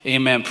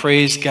Amen.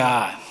 Praise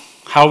God.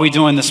 How are we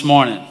doing this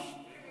morning?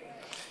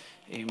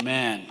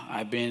 Amen.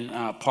 I've been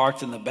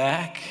parked in the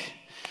back,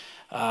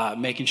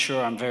 making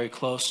sure I'm very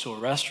close to a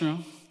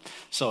restroom.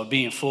 So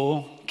being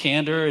full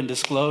candor and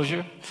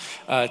disclosure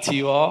to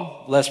you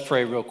all, let's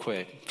pray real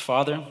quick.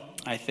 Father,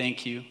 I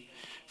thank you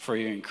for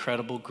your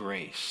incredible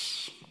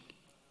grace.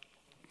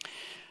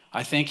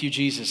 I thank you,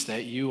 Jesus,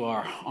 that you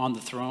are on the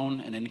throne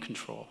and in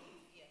control.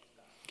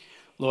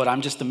 Lord,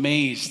 I'm just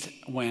amazed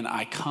when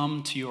I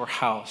come to your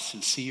house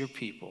and see your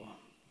people.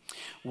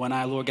 When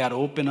I, Lord God,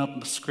 open up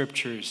the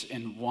scriptures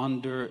and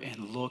wonder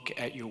and look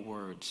at your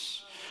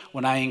words.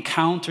 When I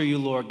encounter you,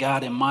 Lord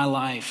God, in my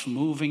life,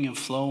 moving and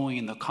flowing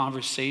in the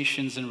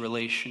conversations and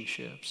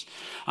relationships,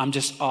 I'm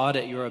just awed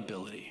at your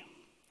ability.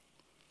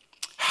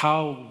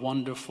 How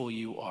wonderful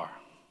you are.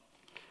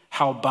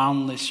 How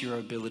boundless your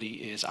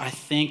ability is. I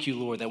thank you,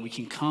 Lord, that we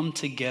can come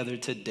together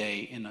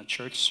today in a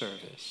church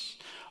service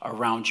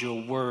around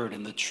your word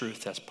and the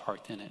truth that's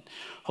parked in it.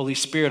 Holy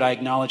Spirit, I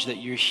acknowledge that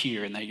you're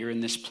here and that you're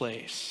in this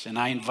place. And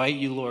I invite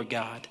you, Lord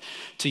God,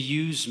 to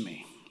use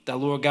me. That,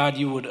 Lord God,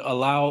 you would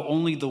allow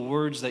only the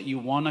words that you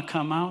want to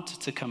come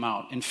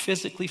out. And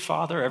physically,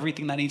 Father,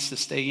 everything that needs to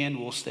stay in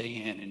will stay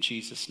in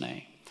Jesus'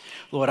 name.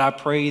 Lord, I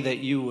pray that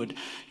you would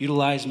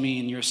utilize me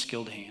in your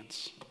skilled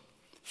hands.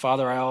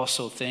 Father, I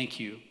also thank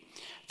you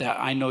that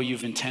I know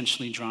you've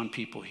intentionally drawn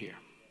people here.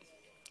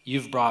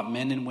 You've brought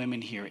men and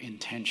women here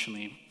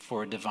intentionally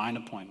for a divine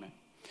appointment.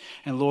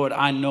 And Lord,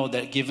 I know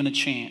that given a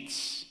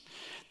chance,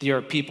 there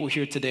are people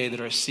here today that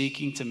are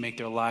seeking to make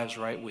their lives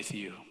right with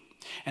you.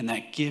 And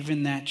that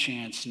given that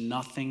chance,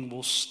 nothing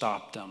will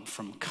stop them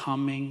from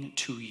coming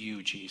to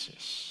you,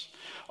 Jesus.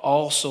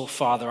 Also,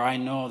 Father, I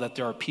know that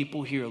there are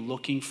people here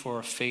looking for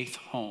a faith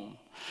home.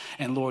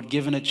 And Lord,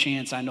 given a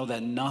chance, I know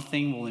that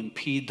nothing will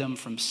impede them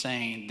from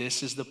saying,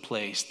 this is the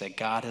place that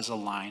God has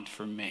aligned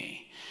for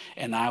me.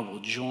 And I will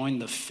join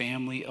the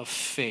family of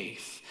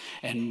faith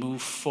and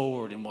move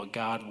forward in what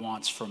God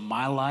wants for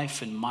my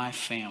life and my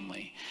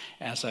family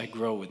as I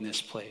grow in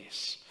this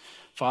place.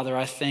 Father,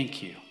 I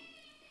thank you.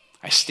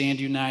 I stand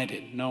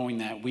united knowing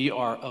that we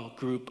are a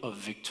group of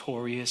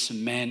victorious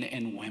men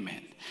and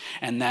women,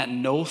 and that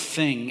no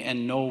thing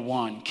and no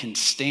one can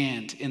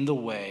stand in the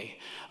way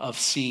of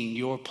seeing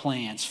your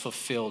plans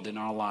fulfilled in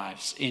our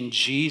lives. In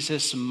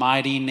Jesus'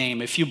 mighty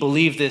name. If you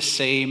believe this,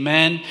 say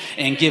amen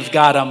and give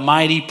God a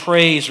mighty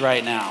praise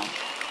right now.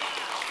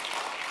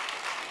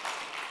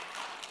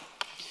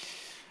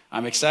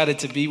 I'm excited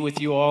to be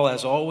with you all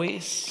as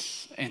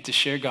always and to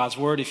share God's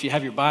word. If you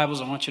have your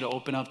Bibles, I want you to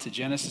open up to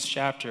Genesis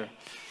chapter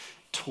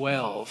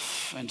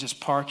 12 and just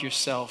park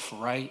yourself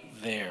right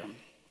there.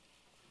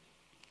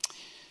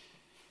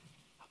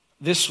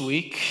 This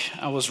week,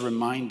 I was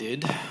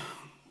reminded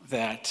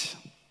that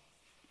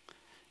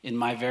in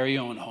my very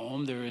own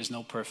home, there is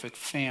no perfect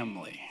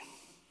family.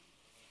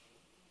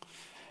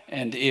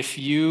 And if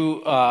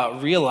you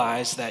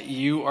realize that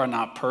you are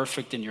not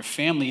perfect and your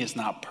family is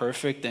not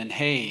perfect, then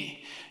hey,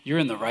 you're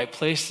in the right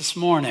place this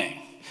morning.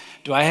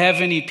 Do I have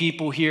any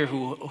people here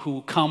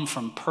who come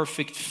from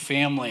perfect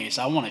families?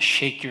 I want to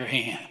shake your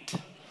hand.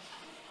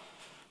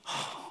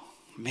 Oh,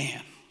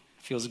 man,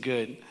 feels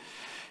good.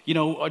 You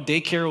know, our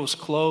daycare was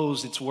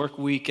closed. It's work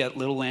week at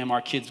Little Lamb.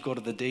 Our kids go to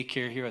the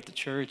daycare here at the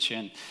church.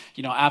 And,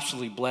 you know,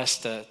 absolutely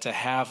blessed to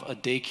have a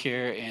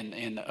daycare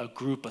and a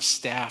group of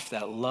staff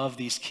that love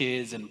these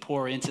kids and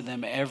pour into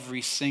them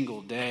every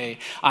single day.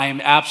 I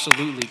am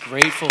absolutely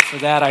grateful for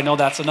that. I know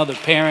that's another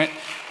parent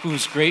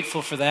who's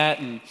grateful for that.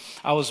 And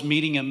I was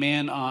meeting a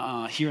man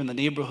here in the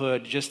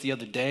neighborhood just the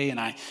other day,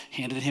 and I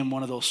handed him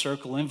one of those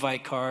circle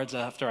invite cards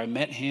after I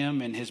met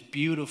him and his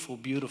beautiful,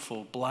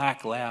 beautiful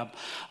black lab.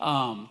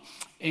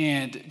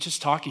 And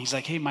just talking, he's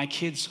like, hey, my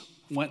kids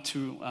went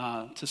to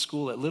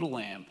school at Little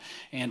Lamb,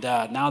 and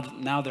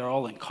now they're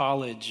all in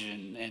college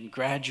and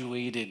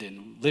graduated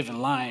and living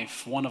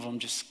life. One of them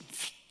just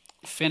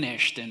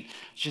finished, and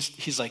just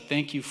he's like,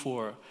 thank you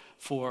for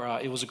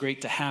it was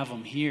great to have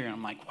them here. And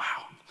I'm like,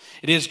 wow,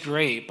 it is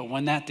great, but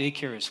when that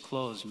daycare is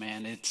closed,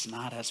 man, it's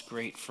not as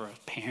great for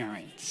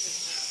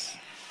parents.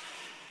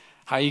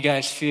 How you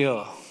guys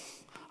feel?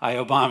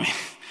 Obama,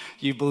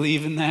 you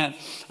believe in that?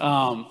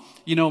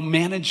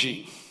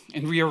 Managing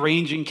and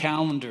rearranging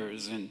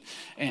calendars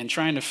and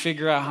trying to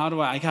figure out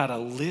I got a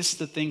list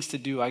of things to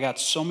do. I got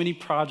so many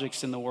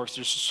projects in the works.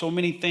 There's so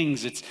many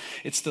things.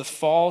 It's the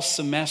fall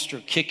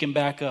semester kicking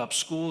back up.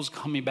 School's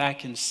coming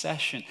back in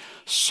session.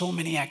 So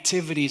many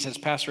activities, as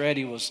Pastor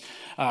Eddie was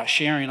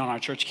sharing on our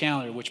church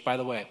calendar, which, by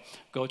the way,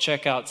 go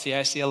check out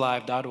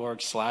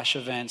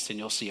cicalive.org/events, and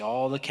you'll see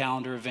all the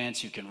calendar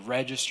events. You can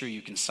register,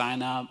 you can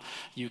sign up,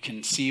 you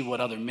can see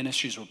what other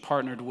ministries we're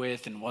partnered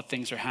with and what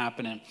things are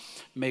happening.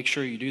 Make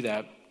sure you do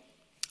that.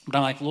 But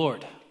I'm like,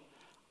 Lord,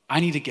 I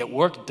need to get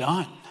work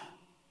done.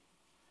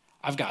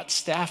 I've got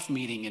staff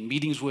meeting and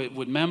meetings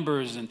with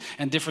members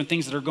and different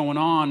things that are going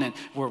on, and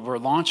we're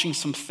launching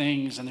some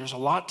things, and there's a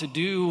lot to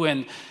do,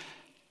 and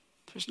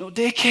there's no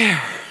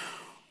daycare.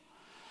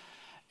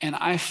 And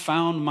I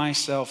found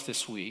myself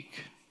this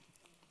week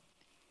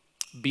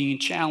being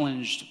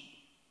challenged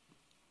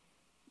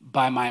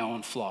by my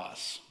own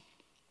flaws.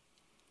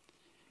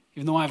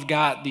 Even though I've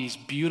got these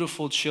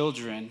beautiful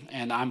children,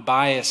 and I'm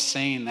biased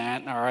saying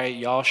that, all right,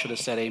 y'all should have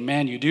said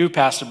amen. You do,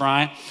 Pastor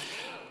Brian.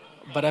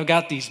 But I've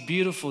got these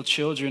beautiful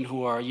children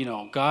who are,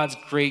 God's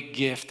great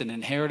gift, an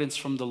inheritance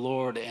from the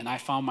Lord, and I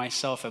found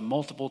myself at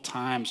multiple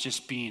times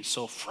just being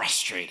so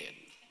frustrated.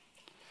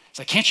 It's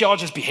like, can't y'all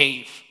just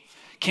behave?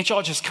 Can't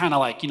y'all just kind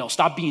of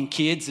stop being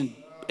kids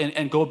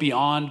and go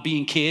beyond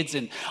being kids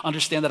and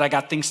understand that I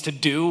got things to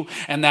do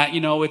and that,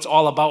 it's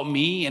all about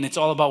me and it's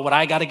all about what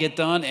I got to get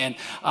done. And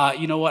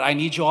you know what? I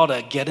need you all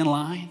to get in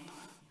line.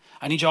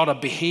 I need y'all to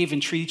behave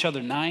and treat each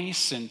other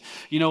nice. And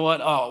you know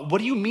what? What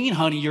do you mean,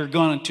 honey, you're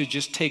going to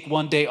just take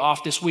one day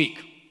off this week?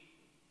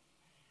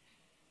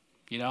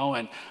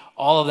 And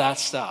all of that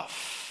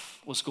stuff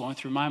was going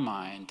through my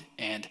mind.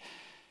 And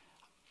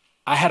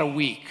I had a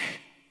week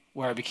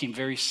where I became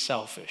very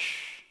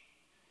selfish.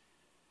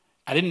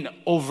 I didn't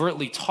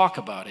overtly talk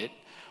about it,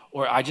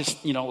 or I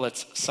just,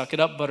 let's suck it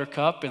up,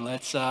 buttercup, and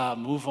let's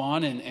move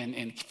on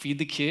and feed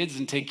the kids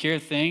and take care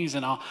of things.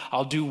 And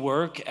I'll do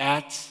work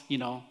at,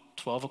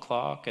 12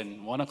 o'clock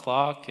and 1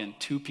 o'clock and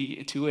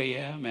 2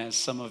 a.m. as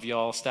some of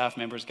y'all staff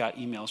members got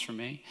emails from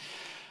me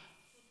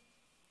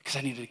because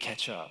I needed to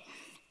catch up.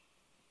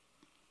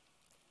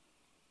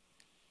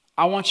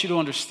 I want you to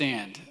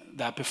understand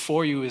that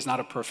before you is not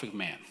a perfect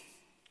man,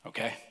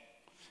 okay?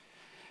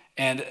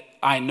 And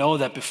I know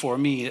that before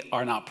me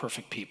are not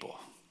perfect people.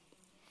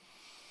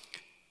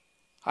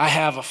 I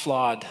have a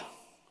flawed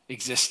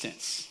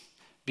existence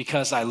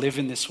because I live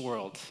in this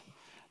world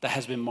that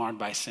has been marred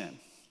by sin.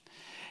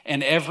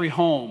 In every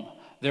home,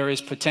 there is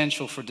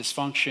potential for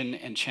dysfunction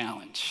and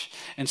challenge.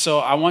 And so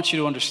I want you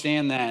to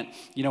understand that,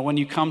 when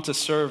you come to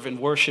serve and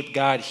worship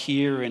God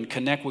here and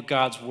connect with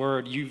God's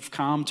word, you've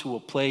come to a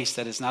place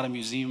that is not a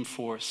museum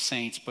for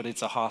saints, but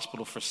it's a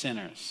hospital for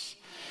sinners.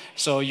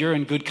 So you're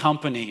in good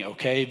company,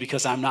 okay?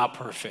 Because I'm not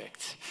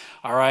perfect,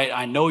 all right?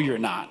 I know you're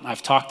not.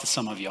 I've talked to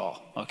some of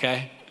y'all,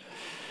 okay?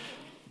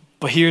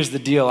 But here's the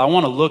deal. I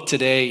want to look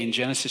today in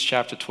Genesis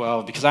chapter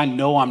 12 because I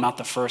know I'm not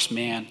the first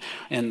man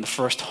in the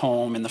first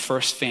home, in the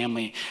first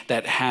family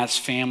that has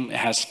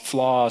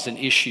flaws and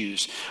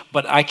issues.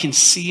 But I can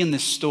see in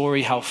this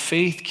story how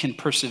faith can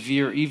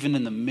persevere even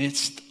in the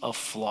midst of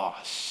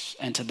flaws.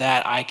 And to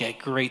that, I get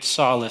great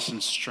solace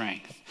and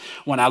strength.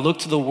 When I look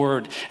to the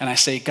word and I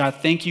say, God,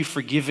 thank you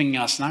for giving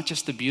us not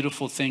just the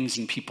beautiful things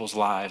in people's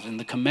lives and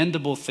the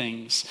commendable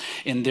things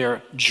in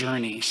their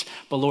journeys,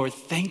 but Lord,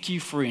 thank you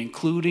for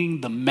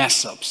including the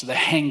mess ups, the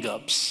hang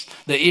ups,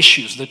 the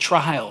issues, the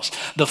trials,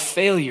 the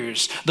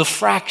failures, the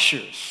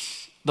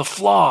fractures, the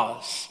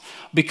flaws,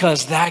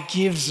 because that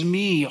gives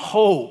me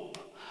hope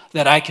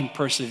that I can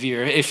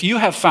persevere. If you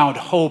have found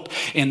hope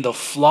in the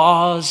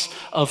flaws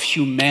of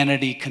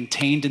humanity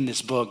contained in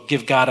this book,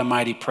 give God a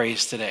mighty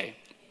praise today.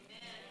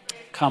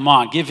 Come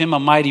on, give him a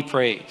mighty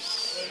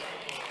praise.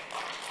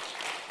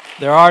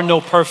 There are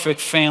no perfect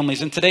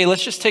families. And today,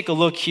 let's just take a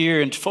look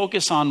here and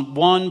focus on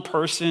one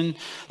person.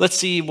 Let's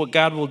see what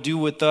God will do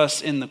with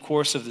us in the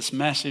course of this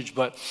message.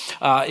 But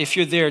if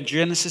you're there,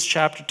 Genesis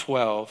chapter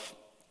 12,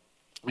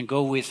 and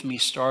go with me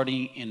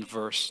starting in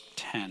verse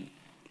 10.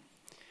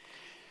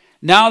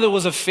 Now there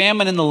was a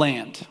famine in the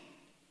land.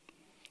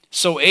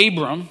 So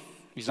Abram,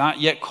 he's not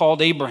yet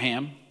called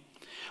Abraham,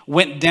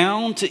 went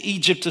down to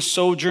Egypt to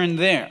sojourn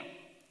there.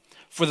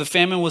 For the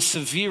famine was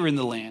severe in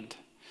the land.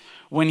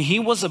 When he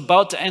was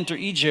about to enter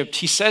Egypt,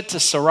 he said to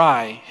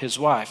Sarai, his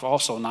wife,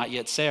 also not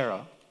yet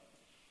Sarah,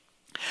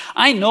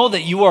 I know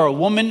that you are a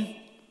woman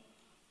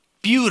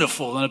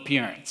beautiful in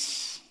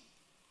appearance.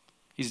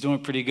 He's doing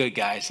pretty good,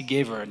 guys. He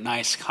gave her a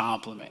nice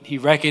compliment. He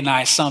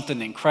recognized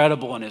something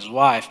incredible in his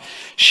wife.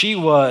 She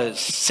was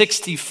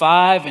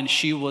 65 and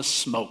she was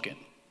smoking.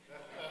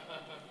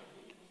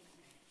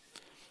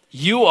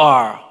 You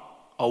are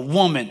a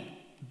woman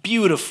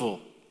beautiful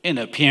in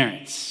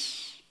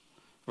appearance.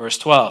 Verse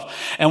 12.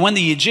 And when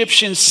the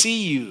Egyptians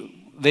see you,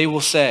 they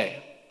will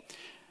say,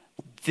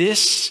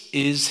 this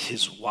is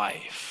his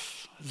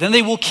wife. Then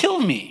they will kill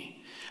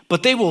me,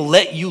 but they will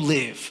let you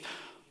live.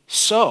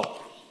 So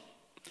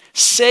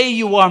say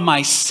you are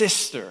my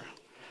sister,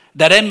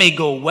 that it may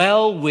go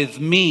well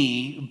with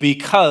me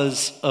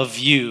because of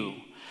you,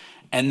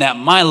 and that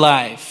my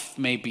life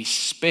may be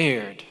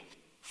spared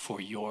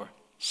for your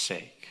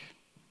sake.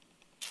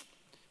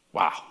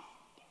 Wow.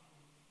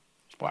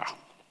 Wow.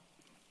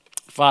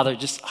 Father,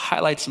 just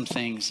highlight some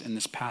things in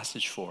this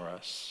passage for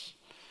us,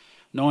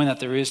 knowing that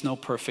there is no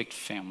perfect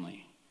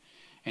family.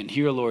 And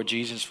here, Lord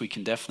Jesus, we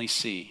can definitely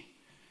see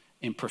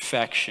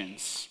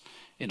imperfections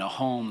in a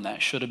home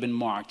that should have been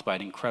marked by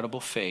an incredible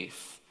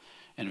faith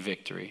and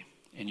victory.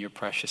 In your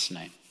precious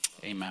name,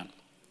 amen.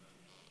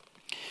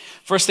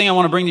 First thing I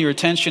want to bring to your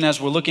attention as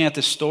we're looking at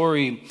this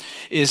story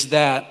is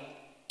that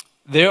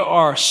there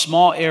are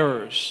small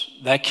errors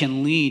that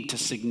can lead to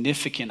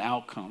significant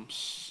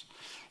outcomes.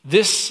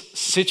 This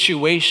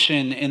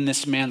situation in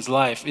this man's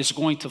life is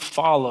going to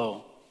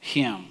follow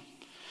him.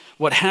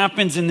 What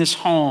happens in this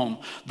home,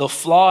 the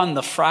flaw and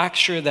the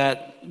fracture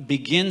that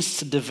begins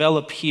to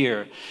develop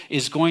here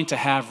is going to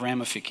have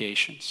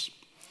ramifications.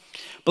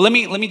 But let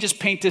me just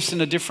paint this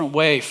in a different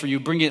way for you,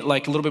 bring it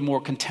like a little bit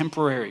more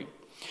contemporary.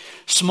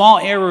 Small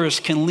errors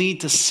can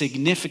lead to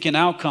significant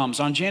outcomes.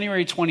 On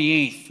January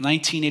 28th,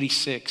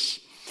 1986,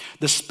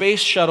 the Space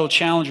Shuttle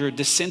Challenger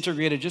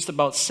disintegrated just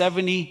about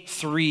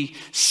 73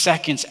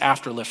 seconds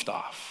after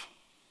liftoff.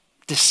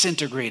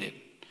 Disintegrated.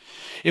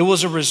 It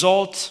was a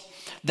result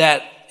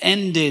that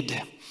ended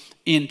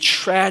in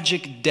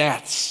tragic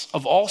deaths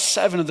of all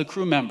 7 of the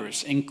crew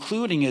members,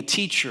 including a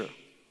teacher,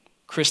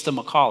 Krista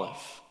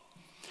McAuliffe.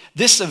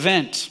 This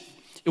event,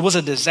 it was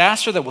a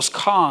disaster that was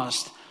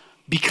caused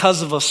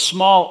because of a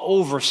small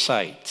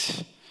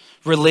oversight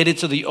related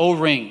to the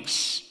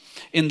O-rings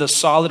in the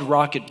solid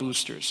rocket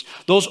boosters.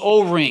 Those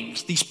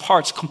O-rings, these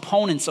parts,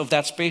 components of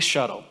that space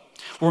shuttle,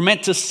 were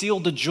meant to seal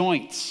the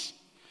joints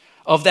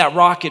of that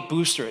rocket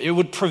booster. It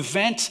would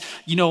prevent,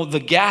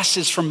 the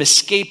gases from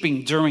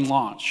escaping during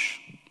launch.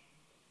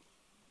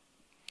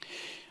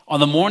 On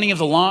the morning of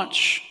the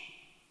launch,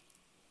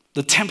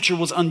 the temperature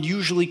was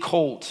unusually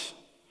cold,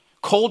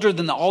 colder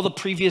than all the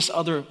previous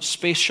other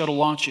space shuttle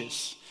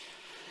launches.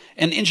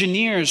 And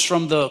engineers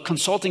from the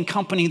consulting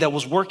company that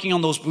was working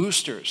on those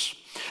boosters,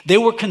 they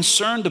were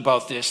concerned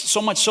about this,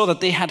 so much so that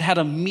they had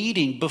a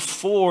meeting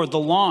before the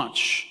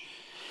launch.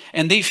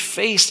 And they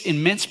faced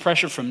immense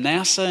pressure from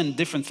NASA and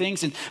different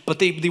things. But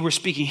they were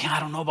speaking, I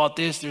don't know about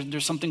this.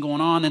 There's something going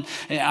on. And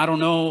I don't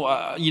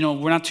know,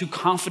 we're not too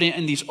confident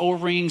in these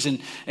O-rings. And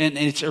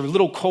it's a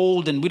little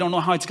cold. And we don't know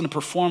how it's going to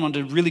perform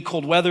under really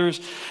cold weathers.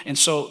 And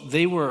so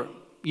they were,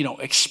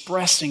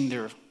 expressing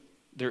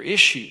their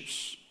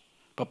issues.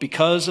 But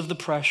because of the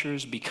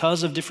pressures,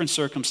 because of different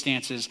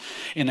circumstances,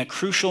 in a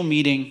crucial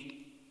meeting,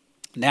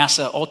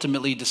 NASA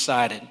ultimately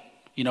decided,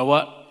 you know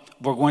what?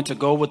 We're going to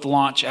go with the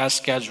launch as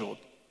scheduled.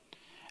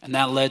 And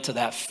that led to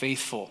that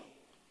faithful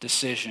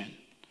decision.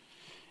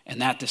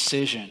 And that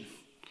decision,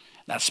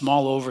 that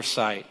small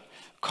oversight,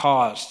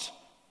 caused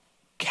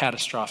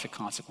catastrophic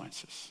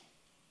consequences.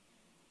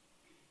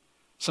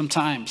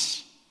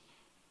 Sometimes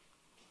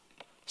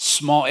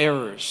small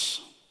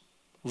errors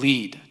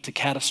lead to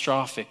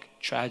catastrophic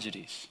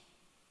tragedies.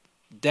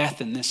 Death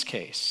in this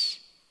case.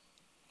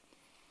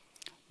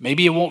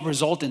 Maybe it won't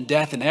result in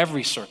death in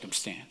every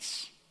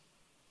circumstance,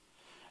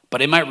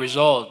 but it might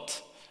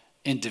result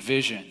in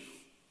division,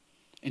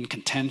 in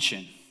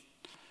contention,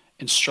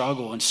 in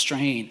struggle, and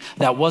strain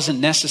that wasn't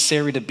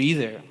necessary to be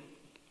there.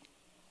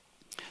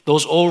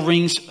 Those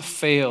O-rings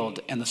failed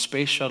and the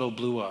space shuttle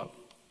blew up.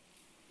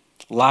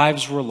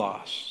 Lives were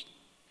lost.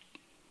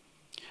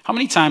 How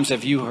many times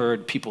have you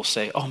heard people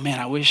say, oh man,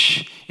 I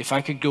wish if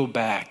I could go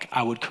back,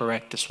 I would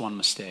correct this one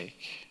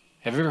mistake?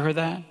 Have you ever heard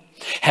that?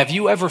 Have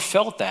you ever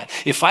felt that?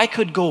 If I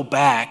could go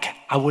back,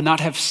 I would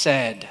not have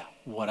said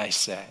what I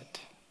said.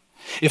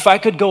 If I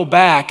could go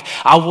back,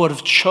 I would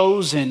have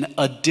chosen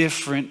a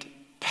different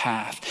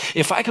path.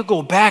 If I could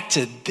go back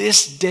to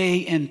this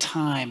day and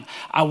time,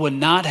 I would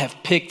not have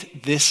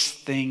picked this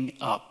thing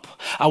up.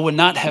 I would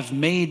not have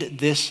made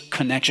this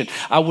connection.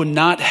 I would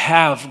not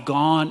have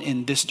gone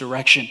in this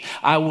direction.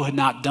 I would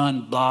not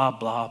done blah,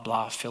 blah,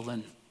 blah, fill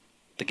in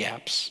the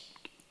gaps.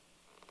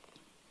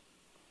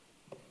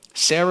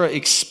 Sarah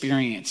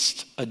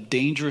experienced a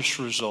dangerous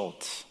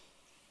result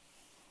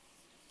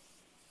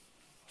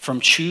from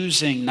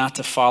choosing not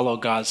to follow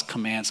God's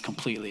commands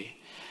completely.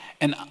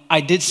 And I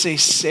did say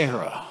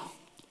Sarah,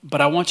 but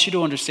I want you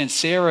to understand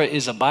Sarah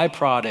is a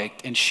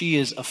byproduct and she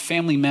is a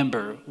family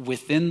member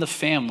within the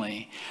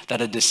family that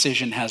a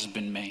decision has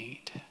been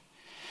made.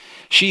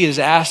 She is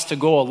asked to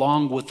go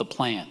along with the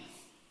plan.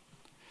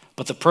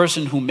 But the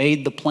person who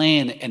made the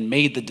plan and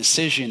made the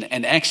decision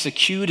and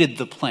executed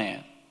the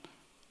plan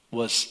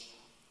was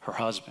her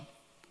husband.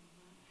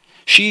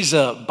 She's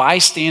a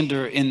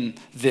bystander in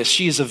this.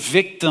 She is a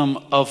victim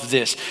of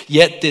this.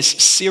 Yet this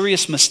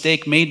serious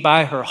mistake made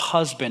by her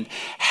husband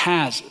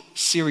has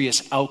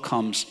serious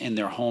outcomes in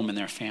their home and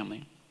their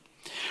family.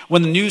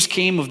 When the news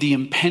came of the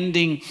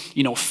impending,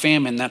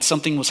 famine, that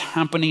something was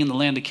happening in the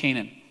land of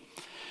Canaan,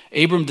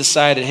 Abram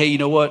decided, hey, you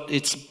know what?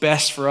 It's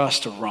best for us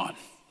to run.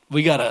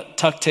 We got to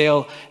tuck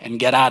tail and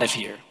get out of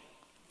here.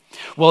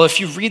 Well, if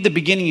you read the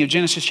beginning of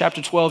Genesis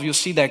chapter 12, you'll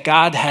see that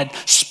God had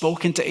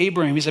spoken to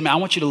Abraham. He said, man, I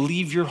want you to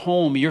leave your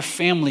home, your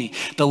family,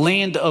 the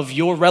land of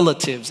your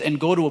relatives, and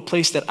go to a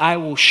place that I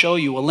will show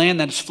you, a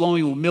land that is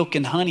flowing with milk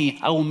and honey.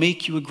 I will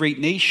make you a great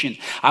nation.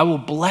 I will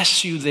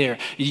bless you there,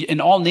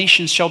 and all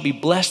nations shall be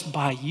blessed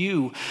by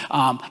you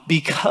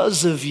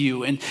because of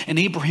you. And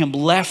Abraham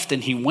left,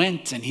 and he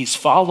went, and he's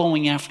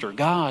following after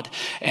God.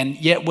 And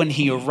yet when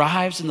he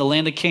arrives in the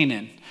land of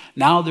Canaan,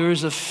 now there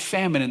is a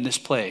famine in this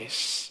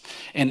place.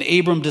 And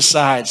Abram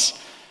decides,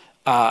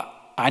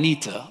 I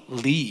need to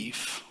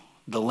leave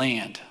the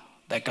land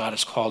that God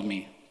has called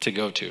me to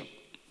go to.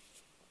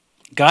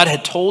 God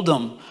had told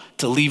him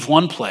to leave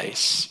one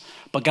place,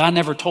 but God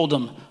never told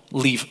him,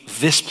 leave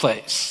this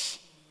place.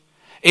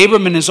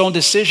 Abram, in his own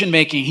decision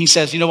making, he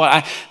says, you know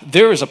what,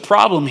 there is a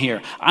problem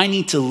here. I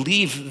need to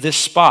leave this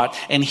spot.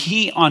 And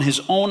he, on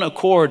his own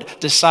accord,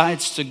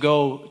 decides to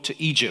go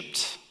to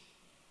Egypt.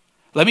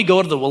 Let me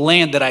go to the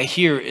land that I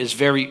hear is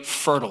very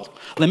fertile.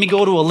 Let me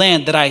go to a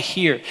land that I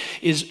hear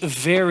is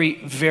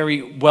very,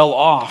 very well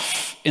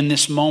off in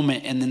this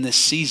moment and in this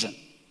season.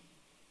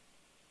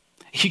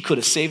 He could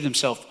have saved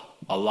himself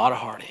a lot of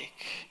heartache.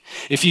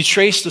 If you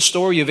trace the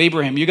story of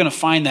Abraham, you're going to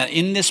find that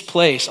in this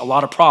place, a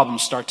lot of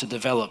problems start to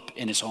develop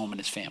in his home and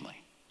his family.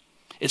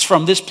 It's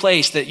from this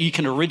place that you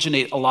can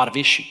originate a lot of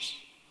issues.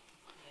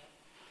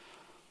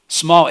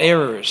 Small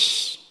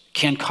errors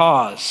can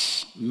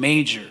cause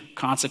major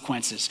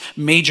consequences,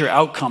 major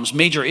outcomes,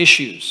 major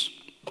issues.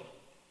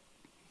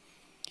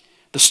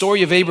 The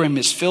story of Abraham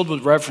is filled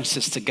with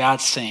references to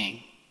God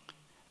saying,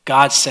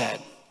 God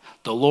said,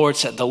 the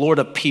Lord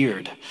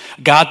appeared.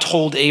 God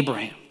told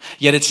Abraham.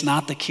 Yet it's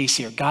not the case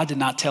here. God did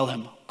not tell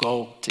him,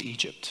 go to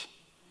Egypt.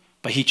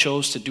 But he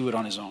chose to do it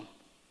on his own.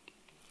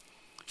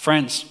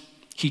 Friends,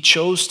 he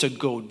chose to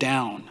go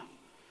down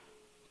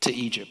to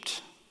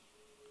Egypt.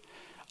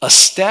 A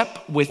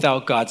step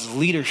without God's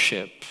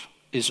leadership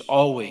is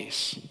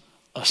always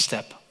a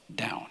step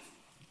down.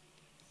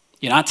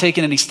 You're not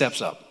taking any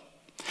steps up.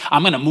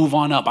 I'm going to move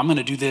on up. I'm going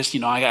to do this.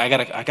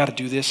 I got to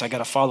do this. I got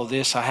to follow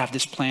this. I have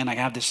this plan. I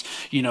have this,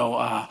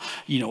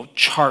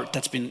 chart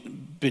that's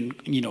been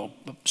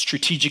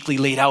strategically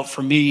laid out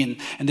for me.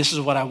 And this is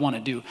what I want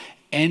to do.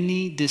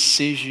 Any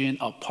decision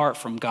apart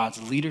from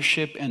God's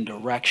leadership and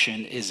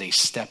direction is a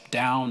step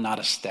down, not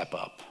a step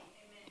up.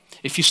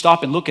 If you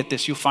stop and look at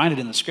this, you'll find it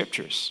in the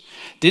scriptures.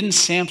 Didn't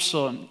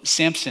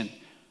Samson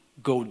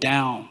go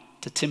down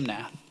to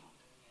Timnath?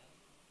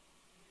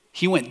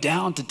 He went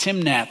down to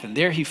Timnath, and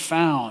there he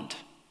found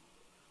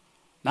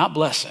not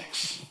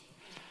blessings.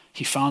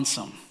 He found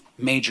some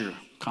major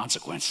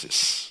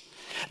consequences.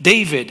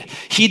 David,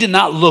 he did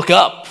not look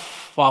up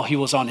while he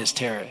was on his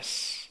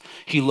terrace.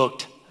 He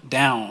looked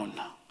down,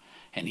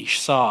 and he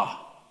saw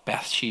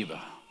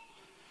Bathsheba.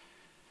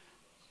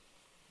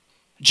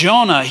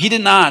 Jonah, he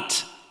did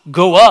not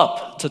go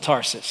up to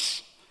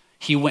Tarsus.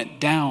 He went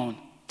down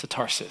to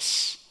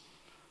Tarsus.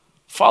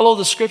 Follow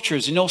the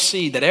scriptures and you'll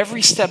see that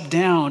every step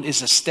down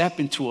is a step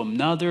into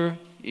another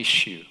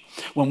issue.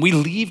 When we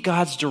leave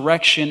God's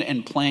direction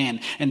and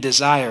plan and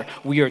desire,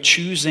 we are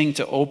choosing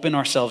to open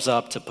ourselves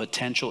up to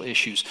potential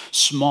issues.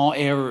 Small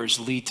errors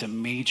lead to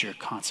major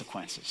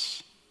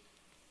consequences.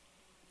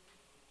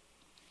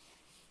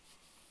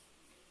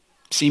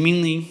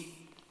 Seemingly,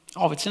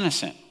 it's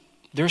innocent.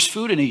 There's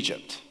food in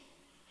Egypt.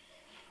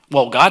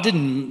 Well, God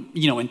didn't,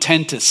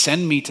 intend to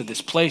send me to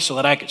this place so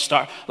that I could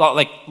start.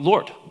 Like,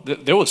 Lord,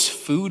 there was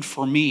food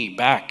for me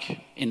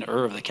back in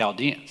Ur of the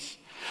Chaldeans.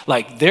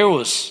 Like, there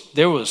was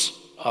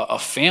a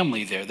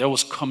family there. There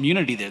was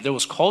community there. There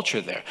was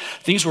culture there.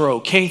 Things were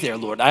okay there,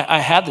 Lord. I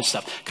had this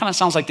stuff. Kind of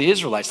sounds like the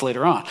Israelites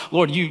later on.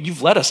 Lord,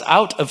 you've led us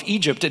out of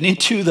Egypt and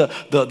into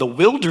the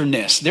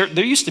wilderness.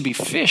 There used to be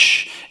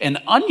fish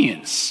and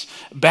onions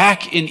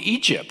back in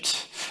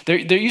Egypt. There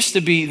used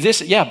to be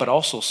this, but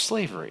also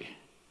slavery.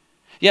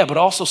 Yeah, but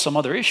also some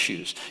other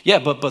issues. Yeah,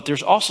 but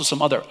there's also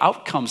some other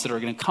outcomes that are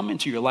going to come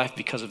into your life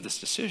because of this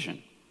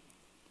decision.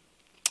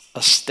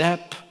 A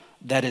step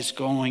that is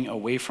going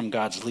away from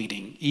God's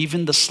leading,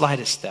 even the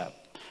slightest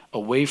step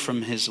away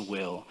from his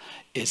will,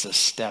 is a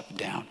step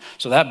down.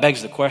 So that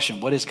begs the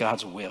question, what is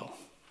God's will?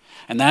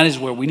 And that is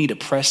where we need to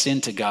press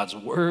into God's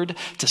word,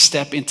 to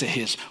step into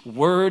his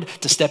word,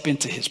 to step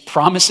into his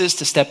promises,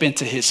 to step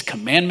into his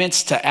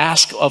commandments, to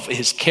ask of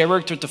his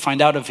character, to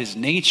find out of his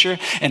nature.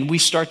 And we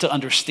start to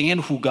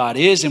understand who God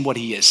is and what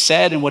he has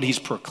said and what he's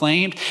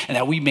proclaimed, and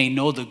that we may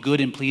know the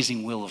good and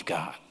pleasing will of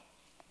God.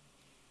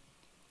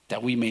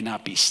 That we may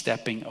not be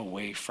stepping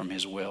away from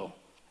his will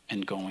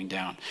and going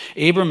down.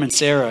 Abram and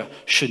Sarah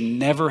should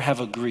never have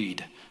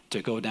agreed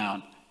to go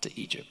down to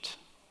Egypt.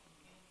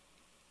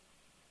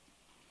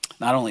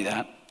 Not only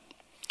that,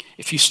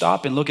 if you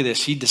stop and look at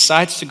this, he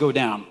decides to go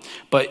down,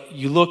 but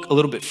you look a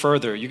little bit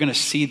further, you're going to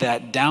see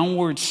that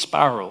downward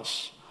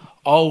spirals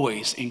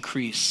always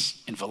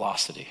increase in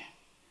velocity.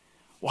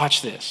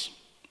 Watch this.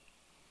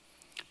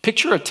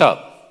 Picture a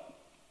tub.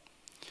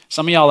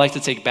 Some of y'all like to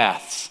take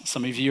baths.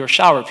 Some of you are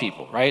shower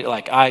people, right?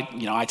 Like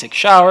I take a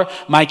shower,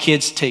 my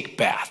kids take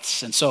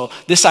baths. And so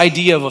this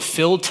idea of a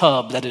filled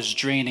tub that is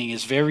draining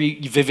is very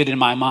vivid in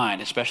my mind,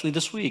 especially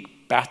this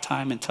week. Bath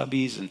time and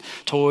tubbies and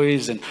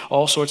toys and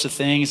all sorts of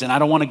things. And I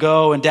don't want to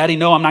go. And Daddy,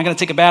 no, I'm not going to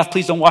take a bath.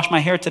 Please don't wash my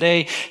hair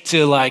today.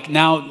 To like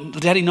now,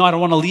 Daddy, no, I don't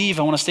want to leave.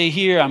 I want to stay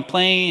here. I'm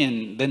playing.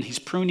 And then he's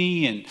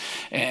pruny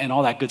and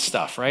all that good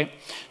stuff, right?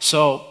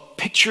 So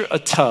picture a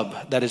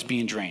tub that is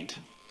being drained.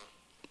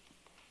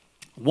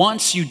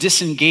 Once you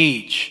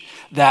disengage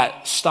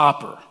that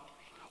stopper,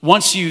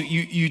 once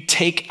you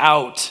take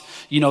out,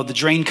 the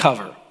drain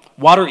cover,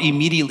 water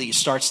immediately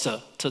starts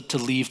to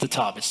leave the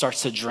tub. It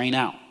starts to drain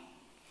out.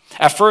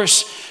 At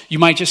first, you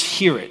might just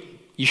hear it.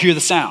 You hear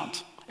the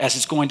sound as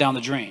it's going down the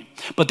drain.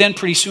 But then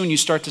pretty soon you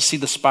start to see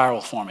the spiral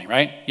forming,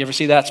 right? You ever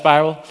see that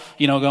spiral,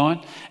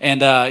 going?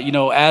 And,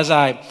 as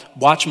I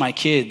watch my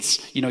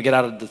kids, get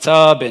out of the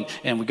tub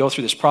and we go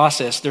through this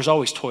process, there's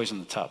always toys in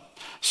the tub.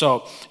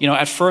 So,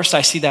 at first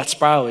I see that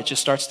spiral. It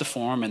just starts to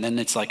form, and then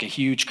it's like a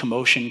huge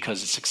commotion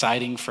because it's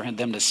exciting for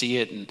them to see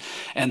it.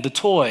 And the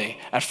toy,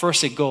 at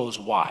first it goes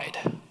wide.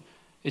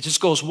 It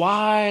just goes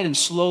wide and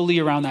slowly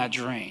around that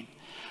drain.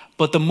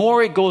 But the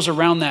more it goes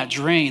around that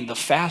drain, the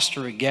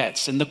faster it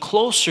gets. And the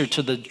closer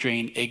to the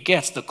drain it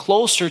gets, the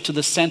closer to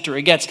the center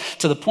it gets,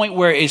 to the point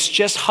where it's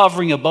just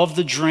hovering above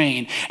the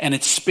drain and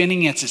it's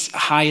spinning at its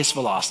highest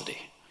velocity.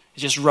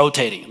 It's just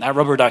rotating. That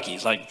rubber ducky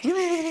is like...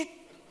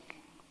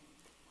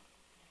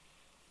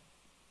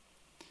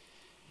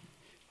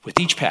 With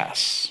each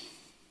pass,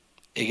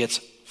 it gets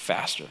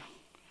faster.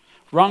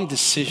 Wrong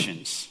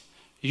decisions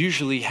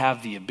usually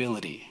have the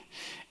ability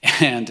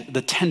and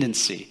the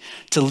tendency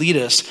to lead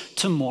us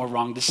to more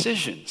wrong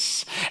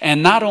decisions.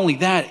 And not only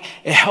that,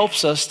 it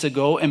helps us to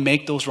go and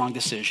make those wrong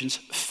decisions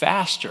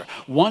faster.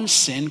 One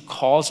sin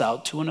calls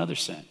out to another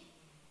sin.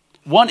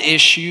 One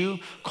issue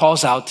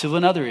calls out to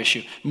another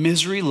issue.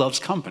 Misery loves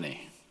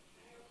company,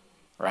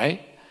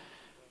 right?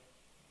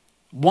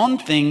 One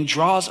thing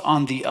draws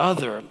on the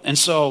other. And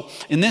so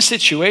in this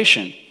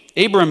situation,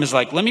 Abram is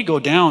like, let me go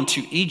down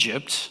to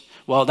Egypt.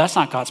 Well, that's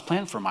not God's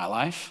plan for my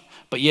life.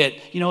 But yet,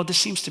 this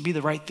seems to be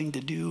the right thing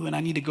to do, and I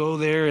need to go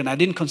there, and I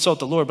didn't consult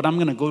the Lord, but I'm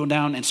going to go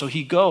down. And so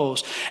he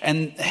goes,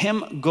 and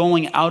him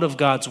going out of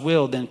God's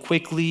will then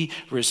quickly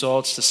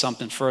results to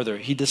something further.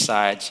 He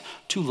decides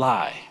to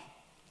lie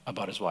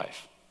about his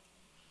wife.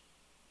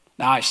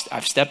 Now,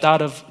 I've stepped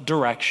out of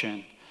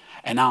direction,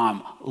 and now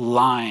I'm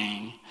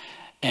lying.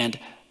 And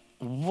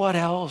what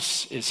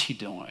else is he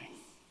doing?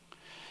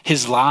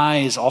 His lie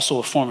is also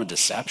a form of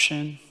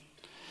deception.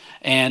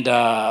 And,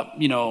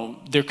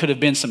 there could have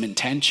been some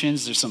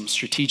intentions. There's some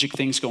strategic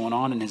things going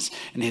on in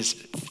his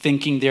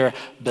thinking there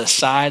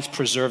besides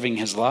preserving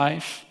his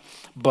life.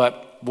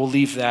 But we'll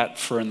leave that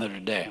for another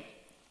day.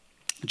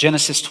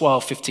 Genesis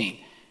 12:15.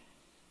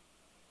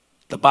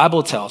 The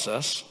Bible tells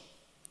us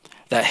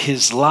that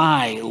his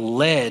lie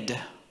led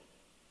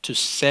to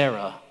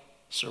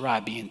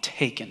Sarai being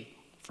taken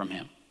from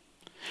him.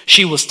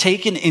 She was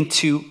taken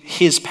into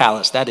his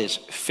palace, that is,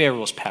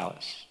 Pharaoh's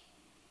palace.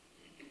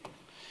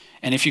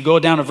 And if you go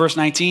down to verse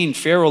 19,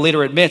 Pharaoh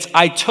later admits,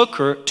 I took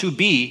her to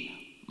be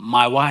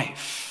my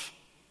wife.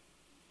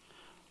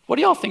 What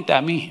do y'all think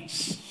that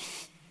means?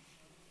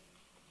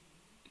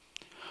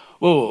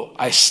 Whoa,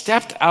 I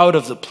stepped out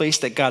of the place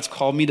that God's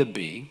called me to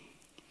be.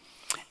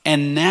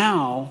 And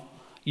now,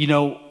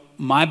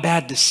 my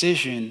bad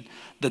decision,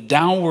 the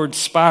downward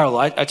spiral,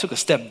 I took a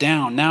step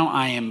down. Now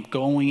I am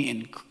going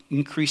in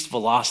increased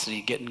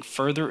velocity, getting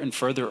further and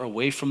further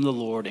away from the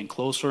Lord and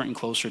closer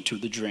to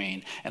the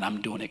drain, and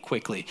I'm doing it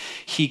quickly.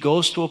 He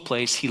goes to a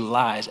place, he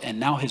lies, and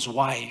now his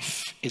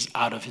wife is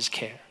out of his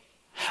care,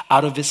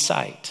 out of his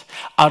sight,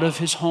 out of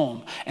his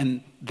home,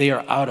 and they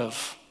are out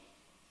of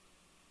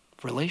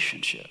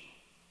relationship.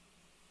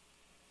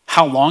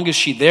 How long is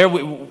she there?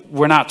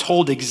 We're not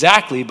told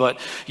exactly, but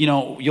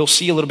you'll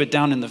see a little bit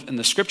down in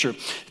the scripture.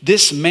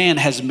 This man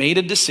has made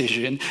a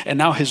decision, and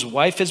now his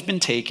wife has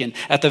been taken.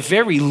 At the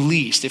very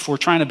least, if we're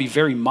trying to be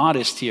very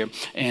modest here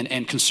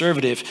and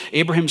conservative,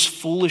 Abraham's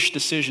foolish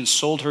decision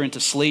sold her into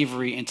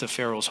slavery into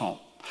Pharaoh's home.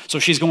 So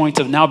she's going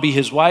to now be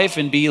his wife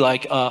and be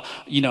like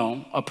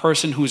a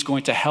person who is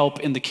going to help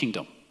in the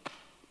kingdom,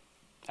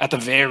 at the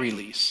very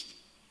least.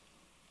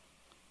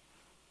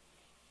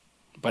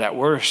 But at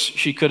worst,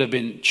 she could have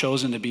been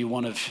chosen to be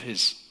one of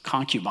his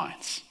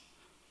concubines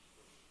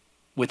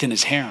within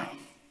his harem.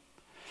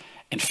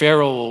 And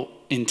Pharaoh will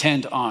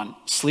intend on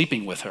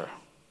sleeping with her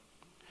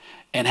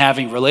and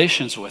having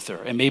relations with her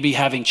and maybe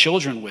having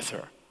children with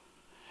her.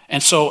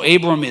 And so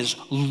Abram is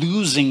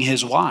losing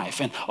his wife.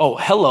 And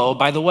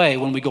by the way,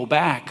 when we go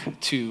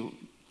back to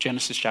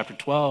Genesis chapter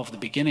 12, the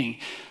beginning,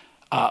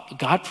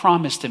 God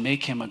promised to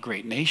make him a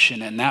great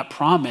nation, and that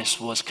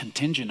promise was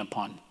contingent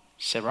upon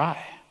Sarai.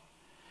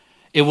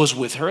 It was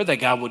with her that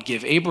God would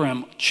give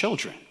Abraham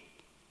children.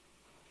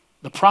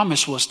 The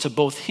promise was to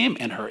both him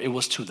and her. It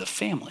was to the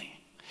family.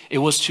 It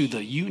was to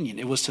the union.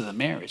 It was to the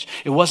marriage.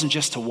 It wasn't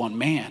just to one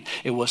man.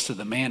 It was to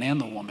the man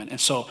and the woman.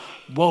 And so,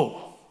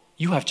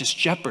 you have just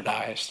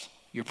jeopardized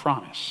your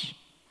promise.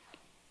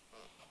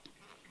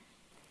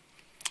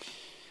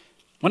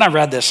 When I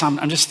read this,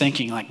 I'm just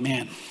thinking like,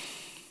 man,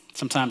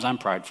 sometimes I'm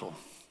prideful.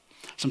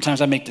 Sometimes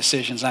I make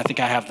decisions and I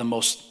think I have the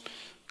most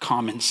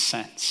common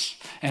sense.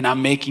 And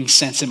I'm making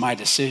sense in my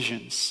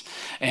decisions.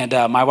 And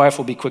my wife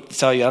will be quick to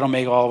tell you, I don't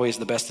make always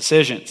the best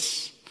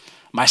decisions.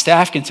 My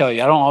staff can tell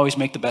you, I don't always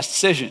make the best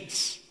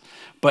decisions.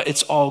 But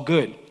it's all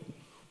good.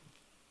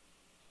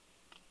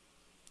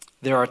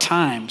 There are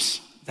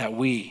times that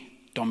we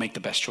don't make the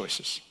best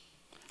choices.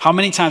 How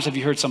many times have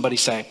you heard somebody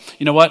say,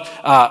 you know what,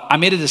 I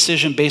made a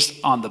decision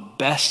based on the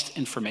best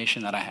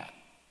information that I had?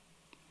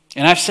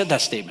 And I've said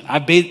that statement. I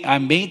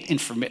made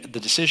the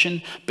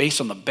decision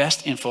based on the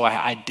best info I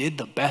had. I did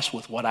the best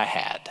with what I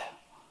had.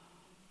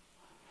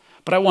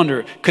 But I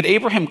wonder, could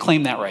Abraham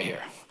claim that right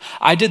here?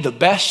 I did the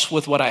best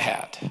with what I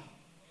had.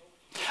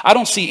 I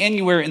don't see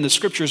anywhere in the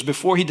scriptures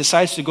before he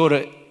decides to go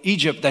to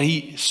Egypt that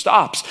he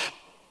stops,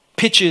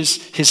 pitches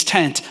his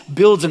tent,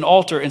 builds an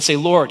altar, and say,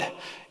 Lord,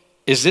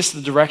 Is this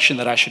the direction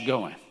that I should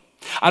go in?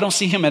 I don't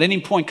see him at any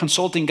point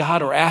consulting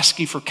God or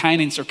asking for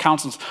guidance or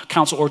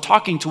counsel or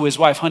talking to his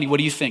wife. Honey, what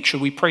do you think?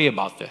 Should we pray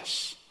about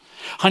this?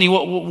 Honey,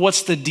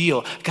 what's the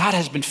deal? God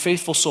has been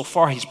faithful so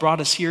far. He's brought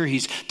us here.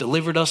 He's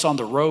delivered us on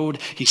the road.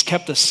 He's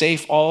kept us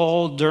safe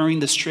all during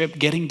this trip,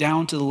 getting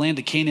down to the land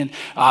of Canaan.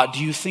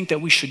 Do you think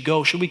that we should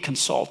go? Should we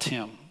consult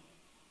him?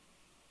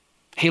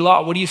 Hey,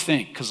 Lot, what do you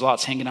think? Because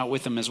Lot's hanging out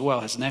with him as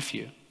well, his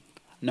nephew.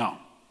 No.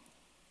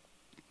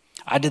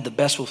 I did the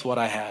best with what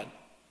I had.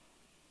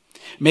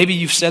 Maybe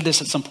you've said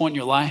this at some point in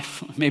your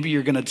life. Maybe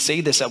you're going to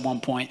say this at one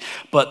point.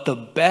 But the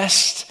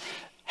best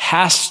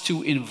has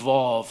to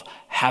involve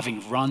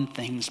having run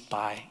things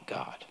by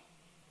God.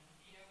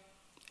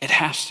 It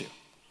has to.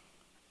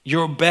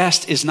 Your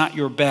best is not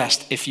your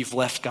best if you've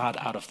left God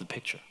out of the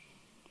picture.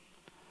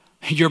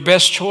 Your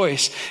best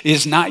choice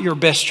is not your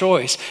best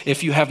choice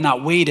if you have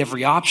not weighed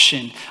every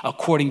option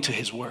according to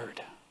his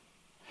word.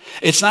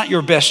 It's not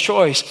your best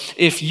choice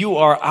if you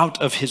are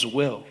out of his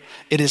will.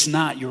 It is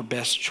not your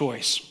best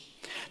choice.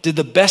 Did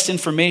the best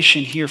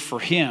information here for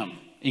him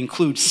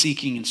include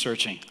seeking and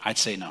searching? I'd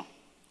say no.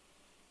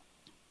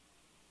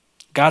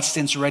 God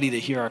stands ready to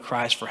hear our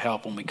cries for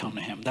help when we come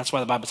to him. That's why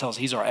the Bible tells us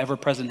he's our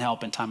ever-present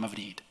help in time of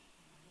need.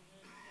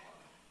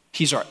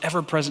 He's our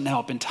ever-present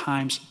help in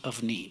times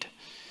of need.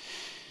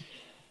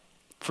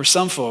 For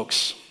some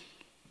folks,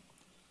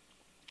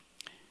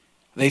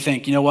 they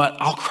think, you know what,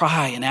 I'll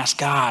cry and ask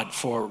God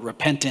for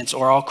repentance,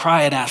 or I'll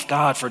cry and ask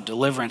God for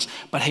deliverance.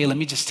 But hey, let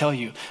me just tell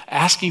you,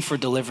 asking for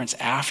deliverance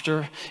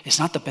after is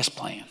not the best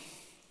plan.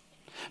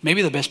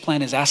 Maybe the best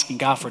plan is asking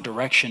God for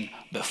direction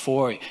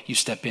before you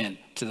step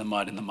into the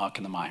mud and the muck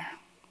and the mire.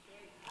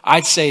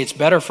 I'd say it's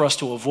better for us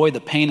to avoid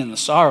the pain and the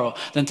sorrow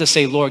than to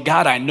say, Lord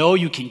God, I know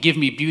you can give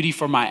me beauty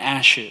for my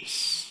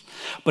ashes.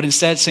 But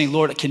instead saying,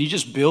 Lord, can you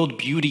just build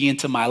beauty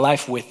into my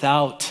life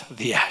without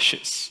the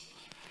ashes?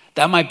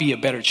 That might be a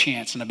better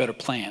chance and a better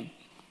plan.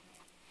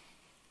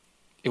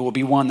 It will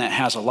be one that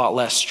has a lot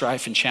less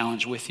strife and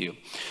challenge with you.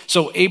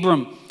 So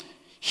Abram,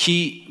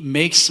 he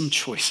makes some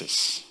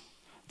choices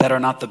that are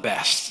not the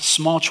best.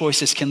 Small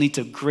choices can lead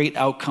to great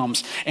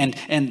outcomes.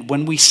 And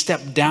when we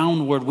step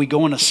downward, we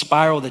go in a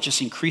spiral that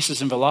just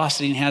increases in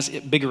velocity and has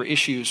bigger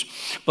issues.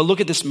 But look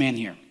at this man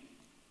here.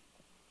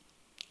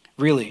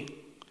 Really,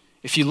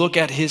 if you look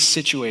at his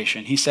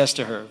situation, he says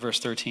to her, verse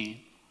 13,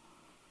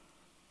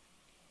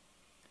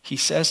 he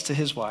says to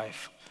his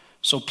wife,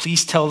 so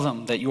please tell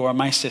them that you are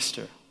my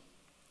sister.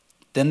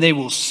 Then they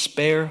will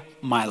spare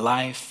my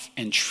life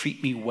and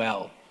treat me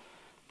well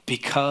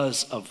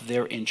because of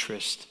their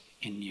interest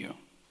in you.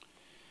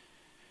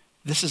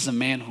 This is a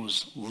man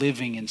who's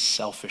living in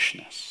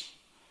selfishness.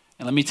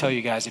 And let me tell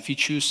you guys, if you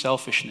choose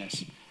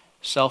selfishness,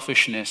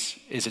 selfishness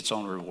is its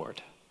own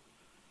reward.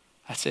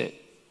 That's it.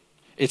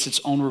 It's its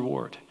own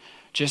reward.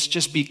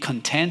 Just be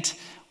content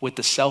with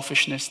the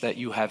selfishness that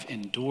you have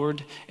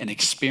endured and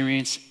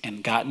experienced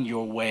and gotten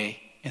your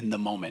way in the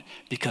moment,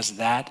 because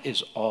that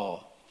is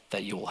all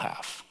that you will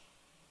have.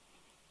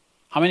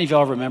 How many of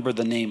y'all remember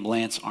the name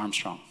Lance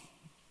Armstrong?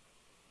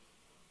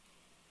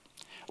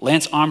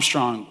 Lance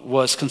Armstrong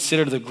was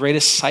considered the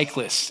greatest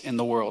cyclist in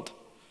the world.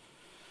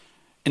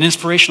 An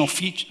inspirational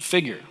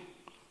figure,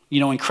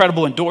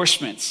 incredible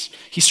endorsements.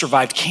 He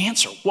survived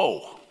cancer.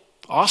 Whoa,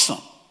 awesome.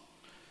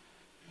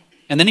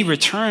 And then he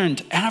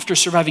returned after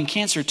surviving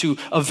cancer to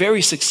a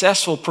very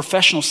successful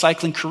professional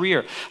cycling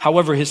career.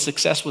 However, his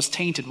success was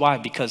tainted. Why?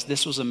 Because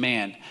this was a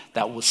man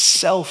that was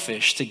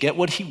selfish to get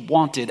what he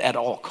wanted at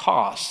all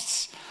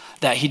costs,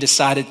 that he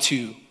decided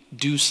to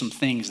do some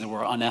things that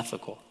were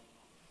unethical.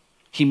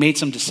 He made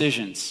some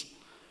decisions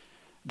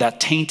that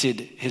tainted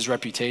his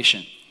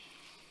reputation.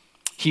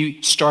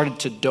 He started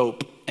to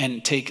dope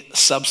and take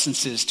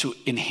substances to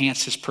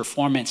enhance his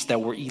performance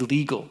that were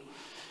illegal.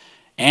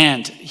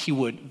 And he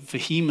would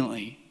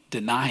vehemently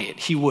deny it.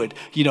 He would,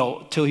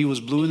 till he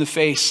was blue in the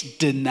face,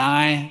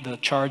 deny the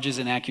charges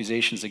and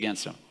accusations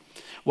against him.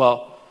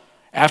 Well,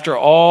 after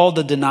all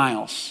the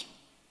denials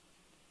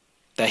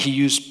that he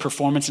used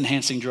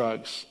performance-enhancing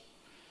drugs,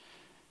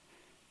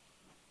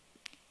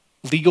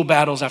 legal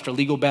battles after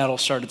legal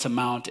battles started to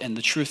mount, and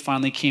the truth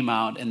finally came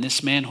out. And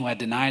this man who had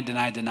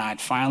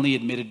denied, finally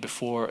admitted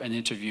before an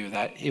interview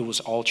that it was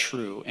all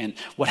true. And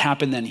what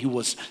happened then, he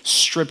was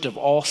stripped of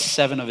all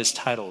 7 of his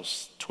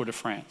titles, Tour de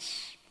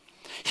France.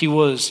 He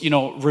was,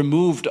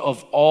 removed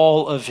of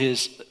all of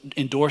his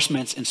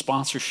endorsements and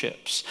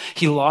sponsorships.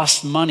 He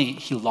lost money,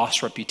 he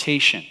lost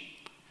reputation,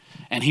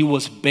 and he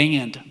was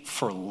banned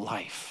for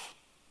life.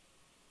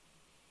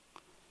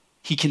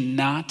 He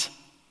cannot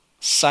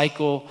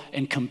cycle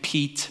and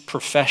compete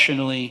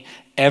professionally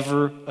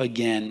ever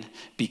again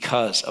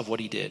because of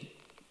what he did.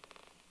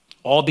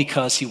 All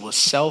because he was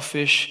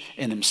selfish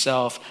in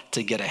himself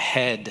to get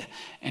ahead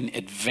and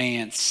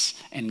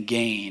advance and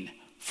gain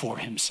for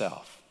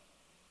himself.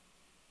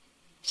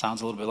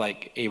 Sounds a little bit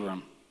like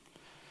Abram.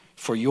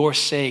 For your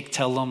sake,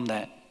 tell them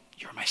that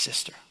you're my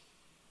sister.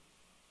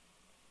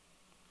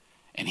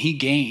 And he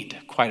gained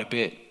quite a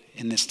bit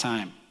in this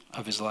time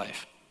of his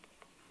life.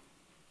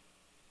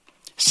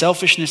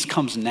 Selfishness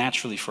comes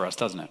naturally for us,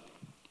 doesn't it?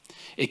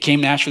 It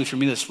came naturally for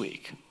me this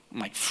week. I'm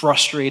like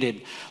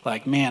frustrated,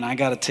 like, man, I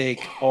got to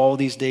take all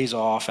these days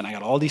off and I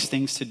got all these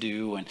things to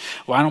do. And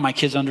why don't my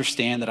kids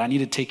understand that I need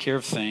to take care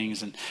of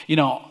things? And,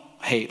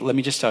 hey, let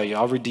me just tell you,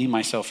 I'll redeem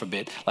myself a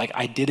bit. Like,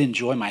 I did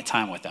enjoy my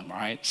time with them, all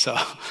right? So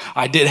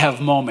I did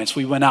have moments.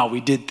 We went out, we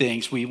did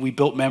things, we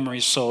built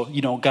memories. So,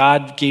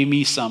 God gave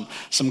me some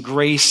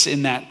grace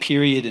in that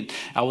period, and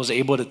I was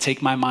able to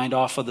take my mind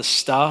off of the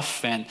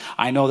stuff. And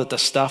I know that the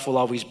stuff will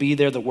always be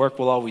there, the work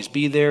will always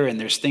be there, and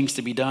there's things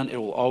to be done. It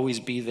will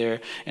always be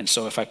there. And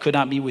so if I could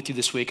not be with you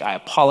this week, I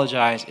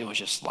apologize. It was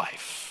just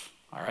life,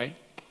 all right?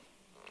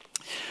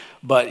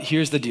 But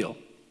here's the deal.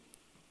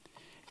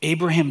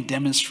 Abraham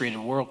demonstrated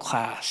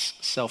world-class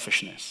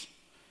selfishness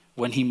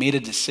when he made a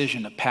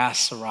decision to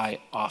pass Sarai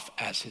off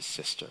as his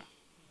sister.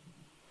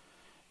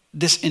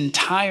 This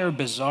entire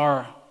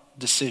bizarre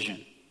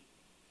decision,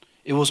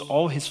 it was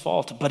all his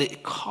fault, but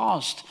it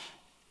caused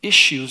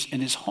issues in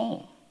his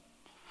home.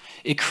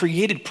 It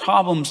created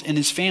problems in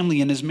his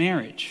family and his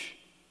marriage.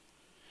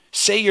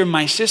 Say you're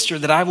my sister,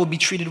 that I will be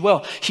treated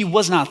well. He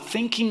was not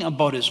thinking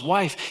about his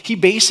wife. He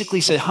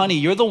basically said, honey,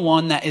 you're the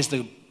one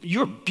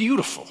you're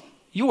beautiful.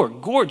 You are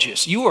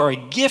gorgeous. You are a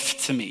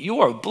gift to me. You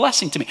are a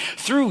blessing to me.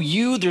 Through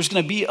you, there's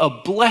going to be a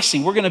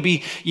blessing. We're going to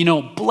be,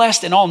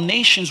 blessed, and all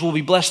nations will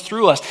be blessed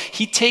through us.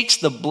 He takes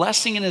the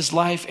blessing in his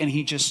life and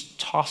he just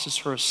tosses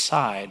her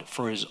aside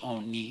for his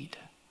own need,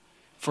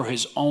 for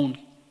his own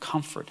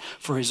comfort,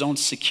 for his own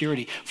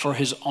security, for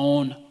his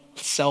own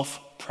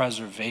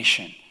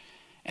self-preservation.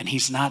 And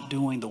he's not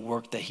doing the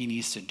work that he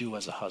needs to do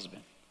as a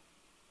husband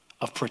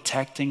of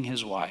protecting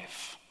his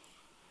wife,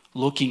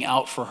 looking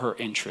out for her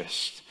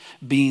interest,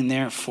 being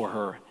there for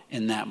her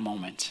in that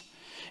moment.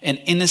 An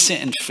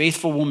innocent and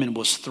faithful woman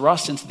was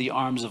thrust into the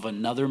arms of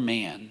another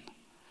man,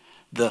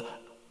 the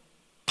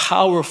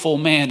powerful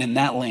man in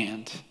that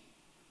land,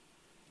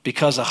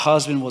 because a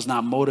husband was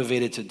not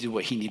motivated to do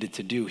what he needed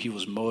to do. He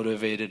was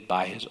motivated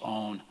by his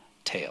own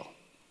tail.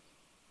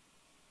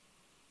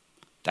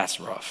 That's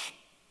rough.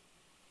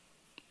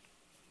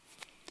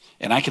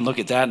 And I can look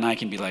at that and I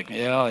can be like,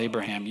 yeah,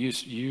 Abraham,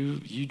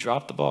 you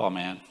dropped the ball,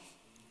 man.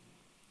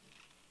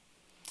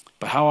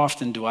 But how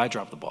often do I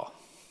drop the ball?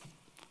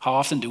 How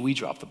often do we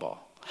drop the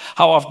ball?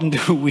 How often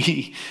do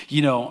we,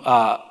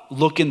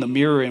 look in the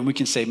mirror and we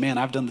can say, man,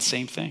 I've done the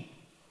same thing?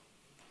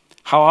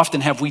 How often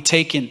have we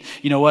taken,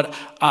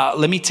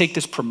 let me take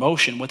this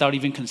promotion without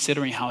even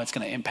considering how it's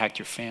going to impact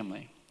your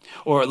family?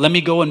 Or let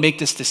me go and make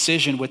this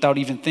decision without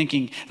even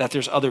thinking that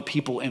there's other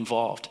people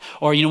involved.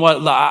 Or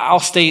I'll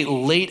stay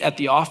late at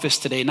the office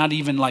today, not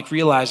even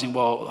realizing,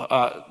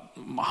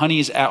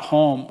 honey's at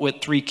home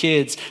with 3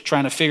 kids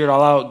trying to figure it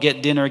all out,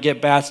 get dinner,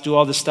 get baths, do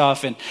all this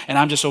stuff. And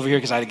I'm just over here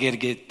because I got to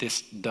get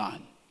this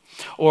done.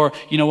 Or,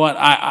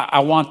 I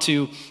want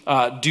to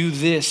do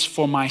this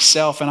for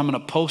myself and I'm going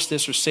to post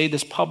this or say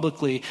this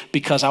publicly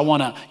because I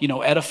want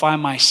to, edify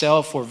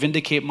myself or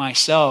vindicate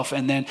myself.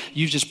 And then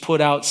you just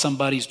put out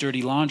somebody's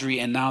dirty laundry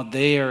and now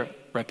their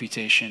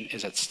reputation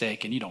is at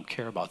stake and you don't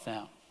care about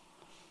them.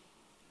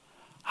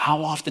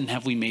 How often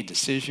have we made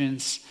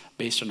decisions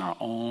based on our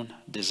own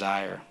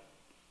desire?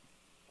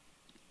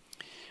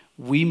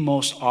 We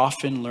most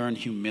often learn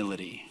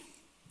humility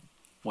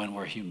when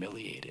we're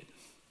humiliated.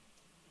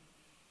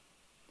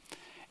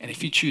 And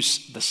if you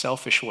choose the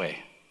selfish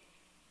way,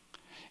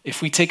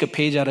 if we take a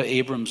page out of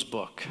Abram's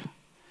book,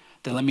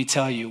 then let me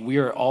tell you, we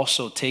are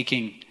also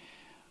taking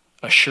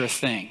a sure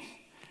thing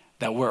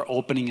that we're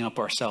opening up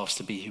ourselves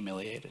to be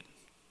humiliated.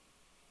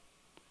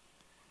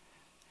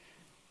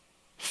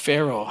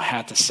 Pharaoh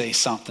had to say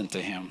something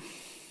to him.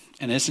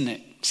 And isn't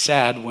it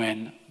sad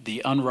when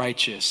the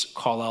unrighteous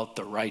call out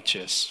the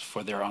righteous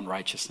for their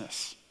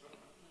unrighteousness?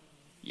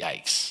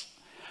 Yikes.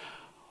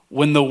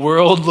 When the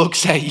world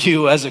looks at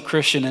you as a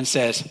Christian and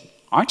says,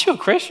 aren't you a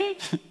Christian?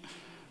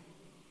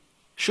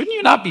 Shouldn't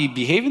you not be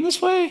behaving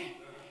this way?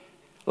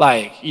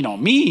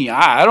 Me,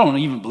 I don't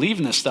even believe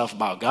in this stuff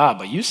about God,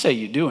 but you say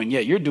you do, and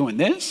yet you're doing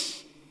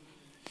this?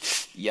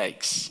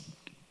 Yikes.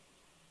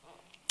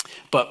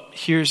 But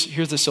here's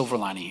the silver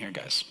lining here,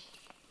 guys.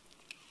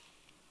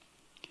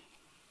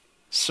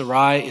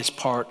 Sarai is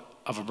part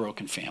of a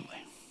broken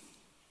family.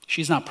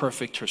 She's not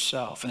perfect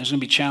herself, and there's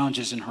going to be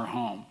challenges in her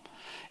home.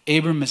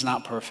 Abram is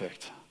not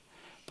perfect.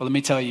 But let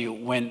me tell you,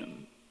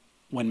 when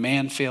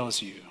man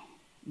fails you,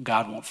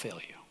 God won't fail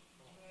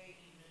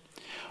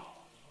you.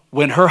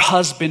 When her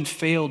husband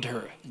failed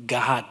her,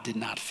 God did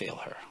not fail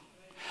her.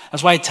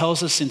 That's why it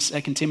tells us in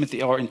 2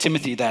 Timothy, or in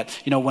Timothy, that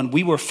when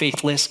we were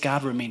faithless,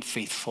 God remained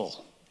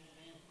faithful.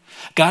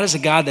 God is a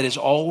God that is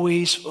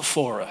always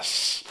for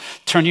us.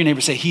 Turn to your neighbor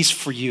and say, he's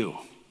for you.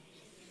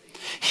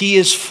 He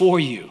is for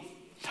you.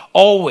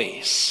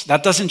 Always.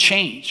 That doesn't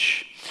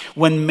change.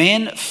 When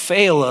men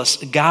fail us,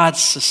 God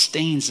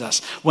sustains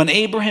us. When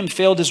Abraham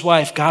failed his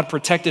wife, God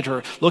protected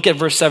her. Look at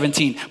verse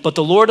 17. But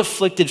the Lord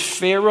afflicted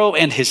Pharaoh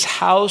and his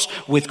house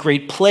with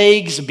great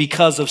plagues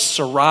because of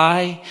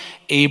Sarai,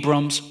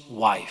 Abram's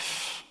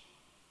wife.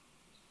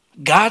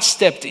 God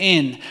stepped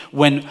in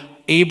when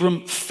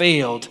Abram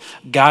failed.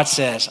 God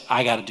says,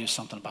 I got to do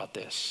something about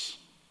this.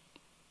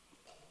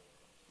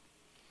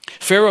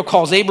 Pharaoh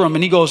calls Abram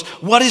and he goes,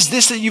 "What is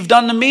this that you've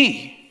done to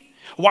me?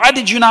 Why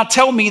did you not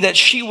tell me that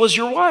she was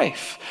your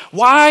wife?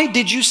 Why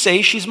did you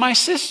say she's my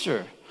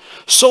sister?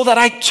 So that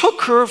I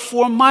took her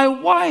for my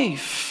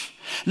wife.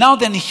 Now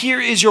then, here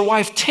is your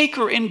wife. Take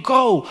her and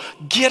go.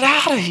 Get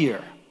out of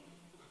here."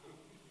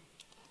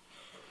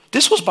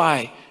 This was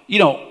by,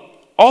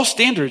 all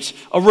standards,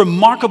 a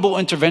remarkable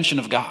intervention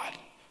of God.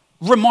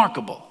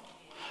 Remarkable.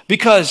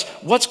 Because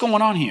what's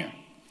going on here?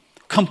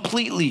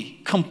 Completely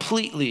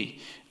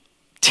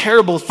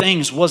terrible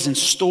things was in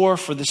store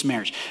for this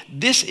marriage.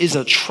 This is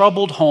a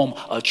troubled home,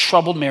 a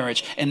troubled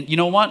marriage. And you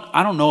know what?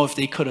 I don't know if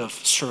they could have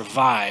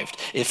survived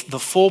if the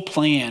full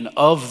plan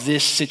of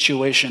this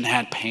situation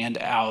had panned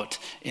out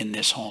in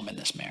this home, in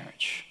this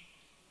marriage.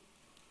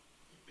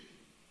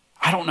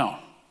 I don't know.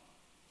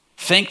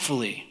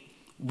 Thankfully,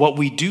 what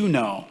we do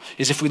know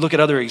is if we look at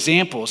other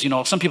examples,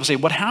 some people say,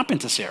 what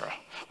happened to Sarah?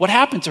 What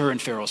happened to her in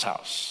Pharaoh's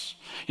house?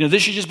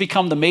 Did she just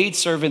become the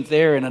maidservant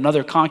there and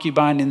another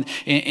concubine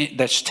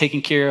that's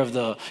taking care of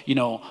the,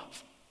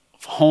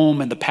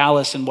 home and the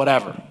palace and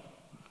whatever?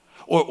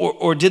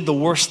 Or did the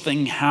worst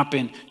thing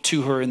happen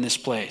to her in this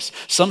place?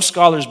 Some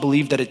scholars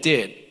believe that it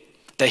did.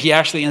 That he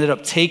actually ended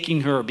up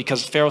taking her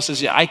because Pharaoh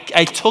says, I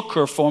took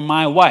her for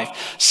my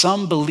wife.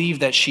 Some believe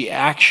that she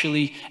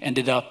actually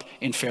ended up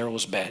in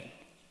Pharaoh's bed.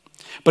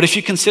 But if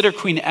you consider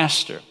Queen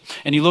Esther,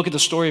 and you look at the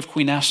story of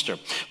Queen Esther,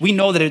 we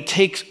know that it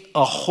takes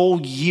a whole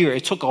year.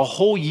 It took a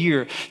whole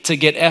year to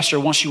get Esther,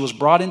 once she was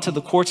brought into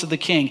the courts of the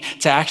king,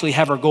 to actually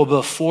have her go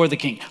before the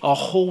king. A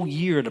whole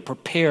year to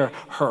prepare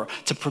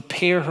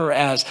her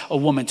as a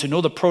woman, to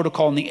know the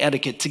protocol and the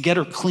etiquette, to get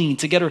her clean,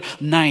 to get her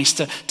nice,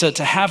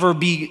 to have her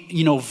be,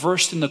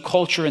 versed in the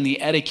culture and the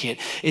etiquette.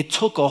 It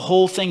took a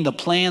whole thing to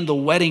plan the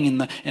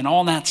wedding and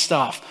all that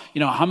stuff.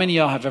 How many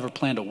of y'all have ever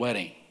planned a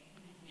wedding?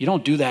 You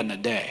don't do that in a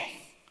day.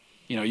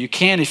 You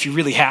can if you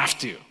really have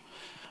to.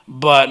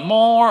 But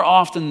more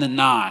often than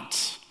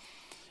not,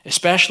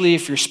 especially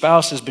if your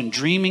spouse has been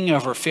dreaming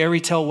of her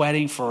fairy tale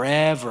wedding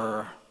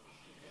forever,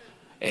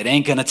 it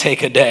ain't going to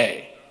take a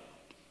day.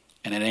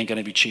 And it ain't going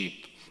to be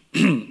cheap.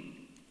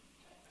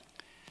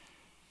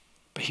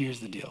 But here's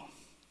the deal.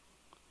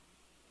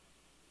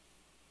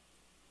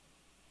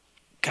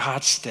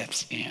 God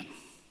steps in.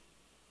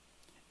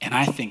 And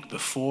I think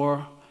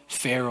before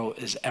Pharaoh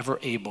is ever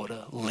able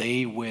to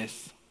lay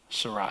with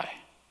Sarai,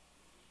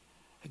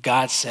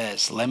 God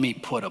says, let me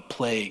put a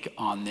plague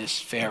on this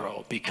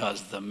Pharaoh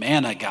because the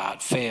man of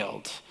God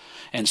failed.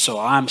 And so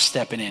I'm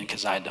stepping in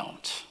because I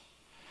don't.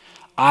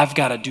 I've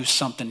got to do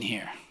something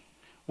here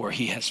where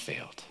he has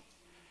failed.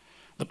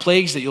 The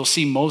plagues that you'll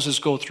see Moses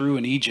go through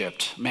in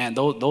Egypt, man,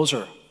 those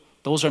are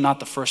not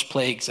the first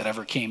plagues that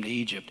ever came to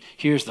Egypt.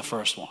 Here's the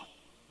first one.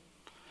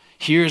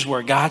 Here's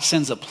where God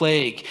sends a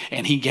plague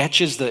and he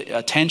catches the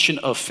attention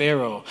of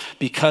Pharaoh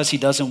because he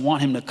doesn't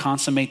want him to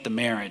consummate the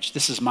marriage.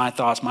 This is my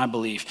thoughts, my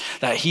belief,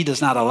 that he does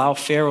not allow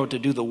Pharaoh to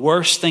do the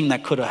worst thing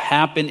that could have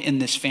happened in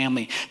this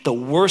family, the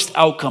worst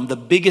outcome, the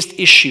biggest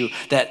issue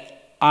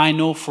that I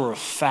know for a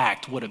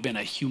fact would have been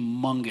a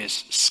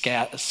humongous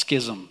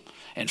schism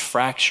and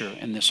fracture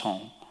in this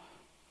home.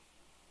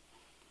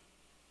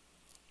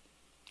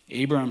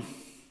 Abram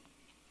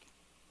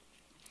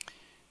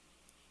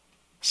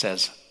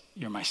says,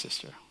 "You're my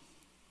sister."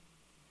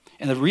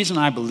 And the reason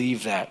I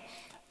believe that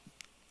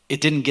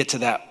it didn't get to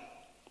that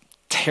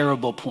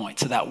terrible point,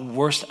 to that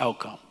worst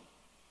outcome,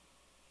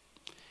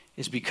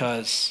 is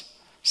because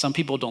some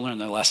people don't learn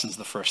their lessons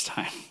the first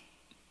time.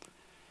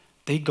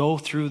 They go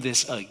through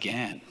this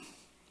again.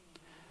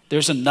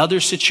 There's another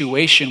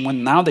situation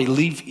when now they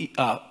leave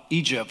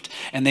Egypt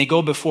and they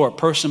go before a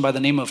person by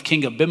the name of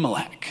King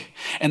Abimelech.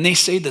 And they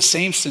say the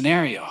same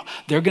scenario.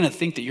 They're going to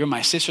think that you're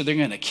my sister. They're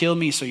going to kill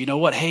me. So you know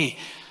what? Hey,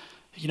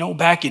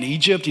 back in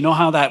Egypt,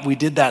 how that we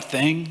did that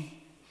thing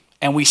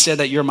and we said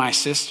that you're my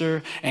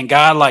sister and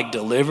God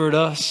delivered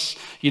us.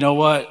 You know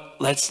what?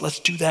 Let's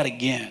do that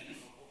again.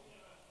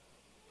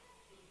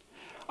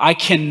 I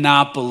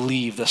cannot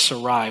believe that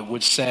Sarai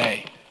would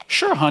say,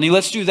 "Sure, honey,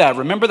 let's do that.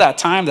 Remember that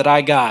time that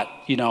I got,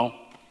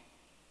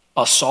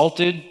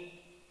 assaulted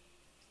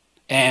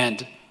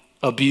and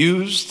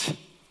abused?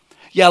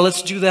 Yeah,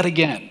 let's do that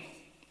again."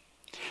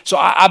 So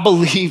I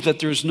believe that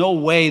there's no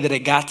way that it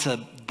got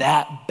to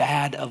that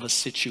bad of a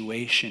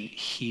situation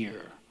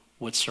here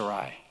with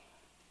Sarai.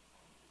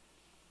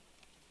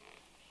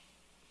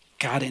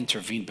 God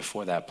intervened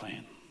before that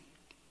plan.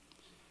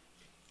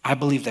 I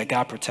believe that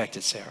God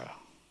protected Sarah.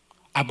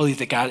 I believe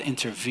that God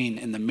intervened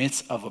in the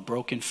midst of a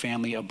broken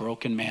family, a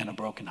broken man, a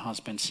broken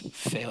husband's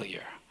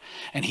failure.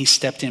 And he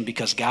stepped in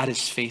because God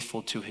is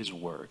faithful to his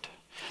word.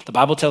 The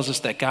Bible tells us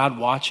that God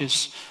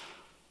watches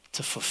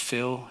to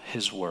fulfill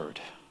his word.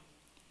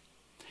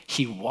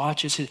 He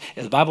watches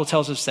the Bible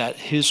tells us that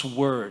his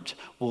word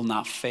will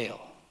not fail.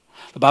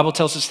 The Bible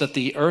tells us that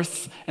the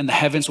earth and the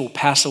heavens will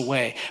pass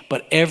away,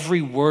 but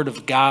every word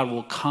of God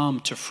will come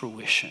to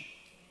fruition.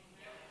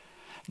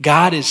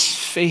 God is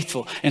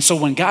faithful. And so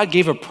when God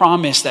gave a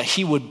promise that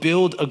he would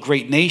build a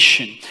great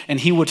nation and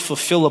he would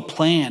fulfill a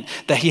plan,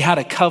 that he had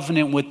a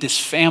covenant with this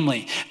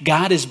family,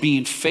 God is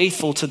being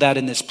faithful to that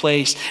in this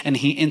place, and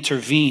he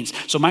intervenes.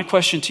 So my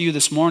question to you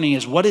this morning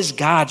is, what is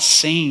God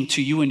saying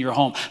to you in your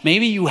home?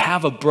 Maybe you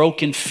have a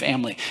broken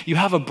family. You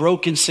have a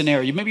broken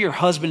scenario. Maybe your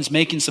husband's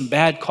making some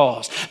bad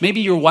calls.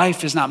 Maybe your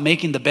wife is not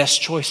making the best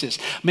choices.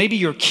 Maybe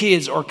your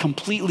kids are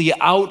completely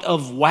out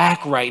of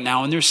whack right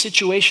now and there's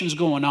situations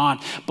going on.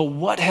 But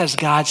what has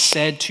God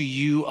said to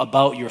you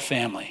about your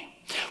family?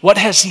 What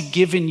has he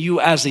given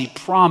you as a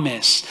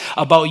promise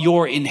about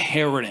your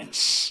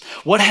inheritance?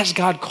 What has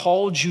God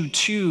called you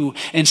to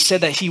and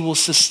said that he will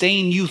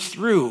sustain you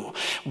through?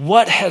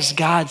 What has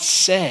God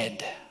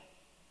said?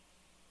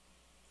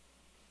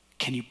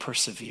 Can you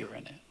persevere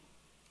in it?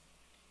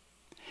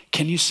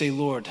 Can you say,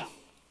 Lord,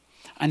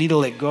 I need to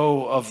let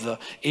go of the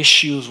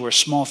issues where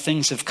small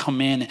things have come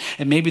in,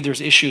 and maybe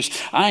there's issues.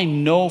 I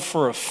know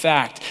for a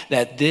fact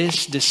that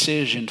this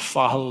decision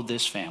followed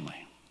this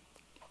family.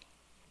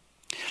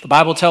 The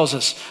Bible tells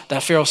us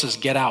that Pharaoh says,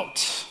 get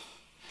out.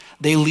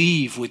 They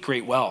leave with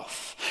great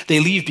wealth.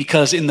 They leave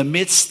because in the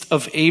midst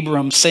of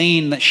Abram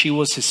saying that she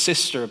was his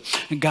sister,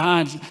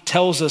 God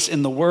tells us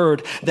in the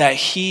word that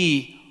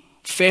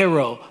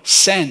Pharaoh,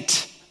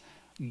 sent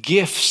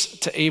gifts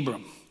to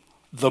Abram,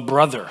 the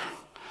brother,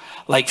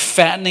 like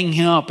fattening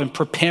him up and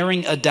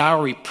preparing a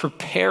dowry,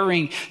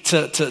 preparing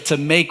to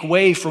make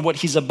way for what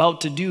he's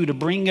about to do, to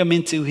bring him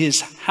into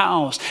his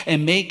house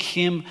and make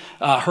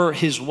her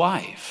his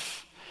wife.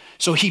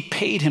 So he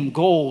paid him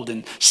gold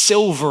and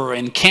silver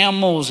and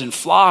camels and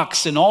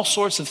flocks and all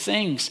sorts of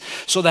things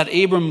so that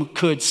Abram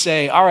could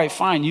say, all right,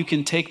 fine, you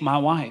can take my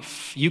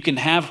wife. You can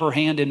have her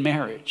hand in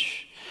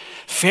marriage.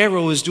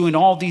 Pharaoh is doing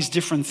all these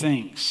different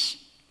things.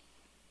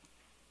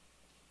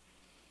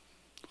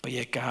 But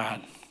yet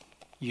God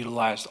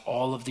utilized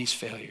all of these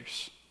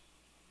failures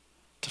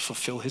to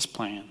fulfill his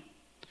plan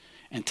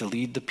and to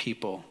lead the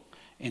people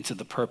into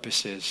the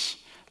purposes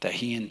that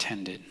he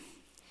intended.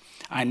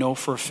 I know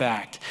for a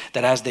fact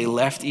that as they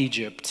left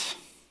Egypt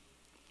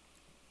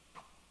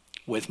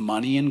with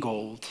money and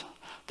gold,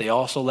 they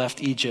also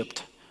left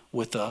Egypt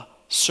with a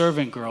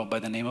servant girl by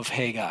the name of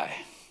Hagar.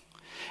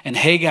 And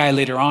Hagar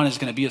later on is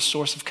going to be a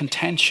source of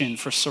contention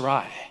for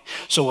Sarai.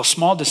 So a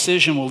small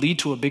decision will lead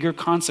to a bigger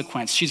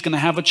consequence. She's going to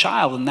have a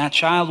child, and that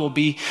child will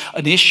be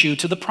an issue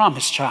to the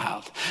promised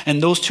child.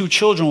 And those two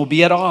children will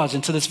be at odds.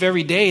 And to this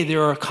very day,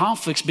 there are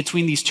conflicts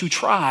between these two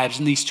tribes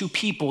and these two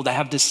people that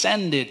have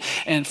descended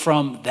and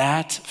from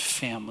that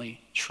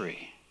family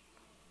tree.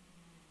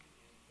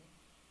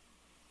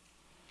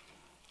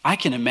 I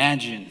can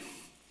imagine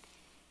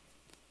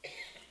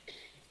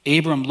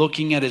Abram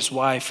looking at his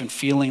wife and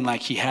feeling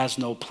like he has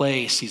no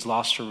place, he's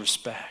lost her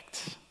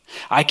respect.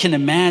 I can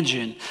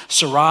imagine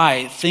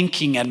Sarai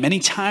thinking at many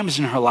times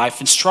in her life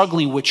and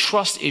struggling with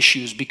trust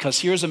issues because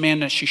here's a man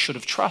that she should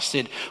have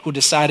trusted who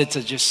decided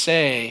to just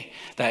say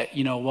that,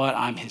 you know what,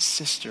 I'm his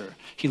sister.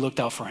 He looked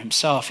out for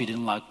himself. He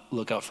didn't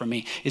look out for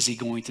me. Is he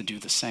going to do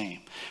the same?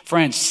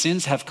 Friends,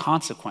 sins have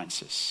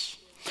consequences.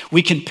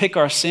 We can pick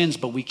our sins,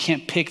 but we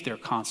can't pick their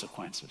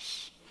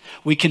consequences.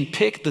 We can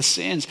pick the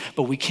sins,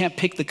 but we can't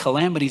pick the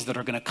calamities that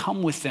are going to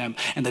come with them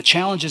and the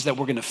challenges that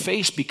we're going to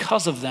face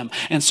because of them.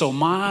 And so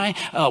my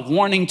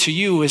warning to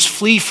you is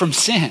flee from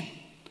sin.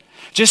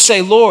 Just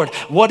say, Lord,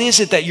 what is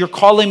it that you're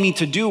calling me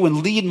to do,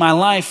 and lead my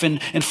life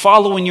and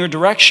follow in your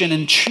direction,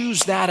 and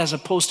choose that as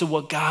opposed to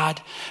what God,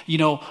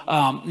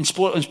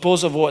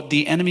 opposed of what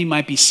the enemy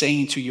might be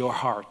saying to your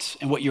heart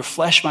and what your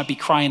flesh might be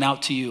crying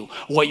out to you,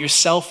 what your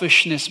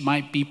selfishness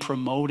might be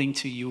promoting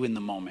to you in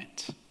the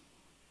moment.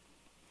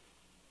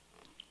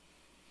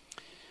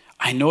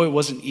 I know it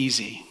wasn't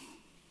easy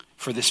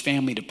for this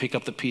family to pick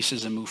up the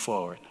pieces and move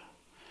forward.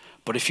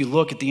 But if you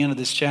look at the end of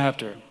this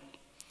chapter,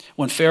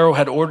 when Pharaoh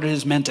had ordered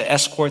his men to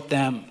escort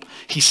them,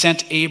 he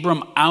sent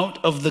Abram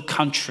out of the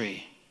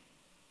country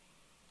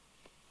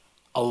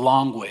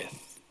along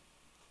with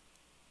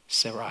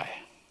Sarai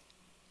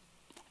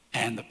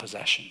and the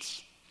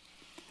possessions.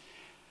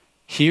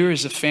 Here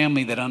is a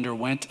family that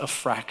underwent a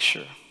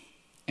fracture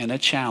and a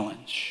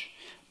challenge,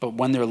 but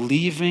when they're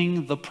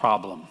leaving the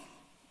problem,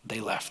 they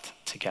left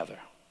together.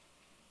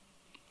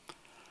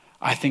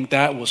 I think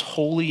that was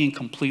wholly and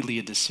completely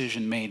a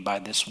decision made by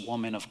this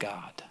woman of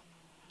God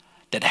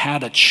that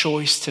had a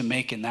choice to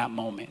make in that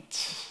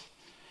moment.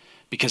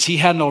 Because he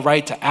had no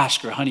right to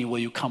ask her, honey, will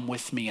you come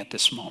with me at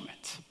this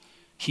moment?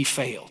 He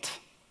failed.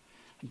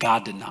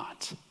 God did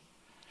not.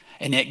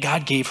 And yet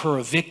God gave her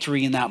a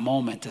victory in that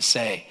moment to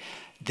say,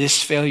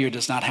 this failure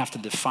does not have to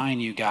define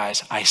you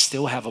guys. I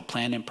still have a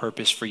plan and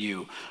purpose for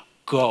you.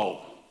 Go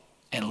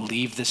and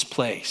leave this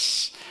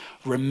place.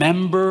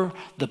 Remember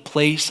the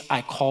place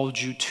I called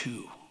you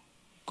to.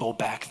 Go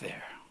back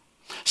there.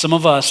 Some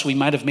of us, we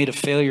might have made a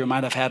failure,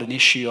 might have had an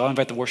issue. I'll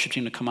invite the worship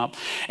team to come up.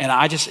 And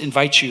I just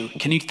invite you,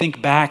 can you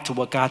think back to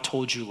what God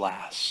told you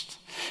last?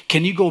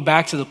 Can you go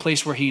back to the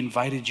place where he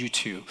invited you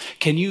to?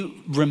 Can you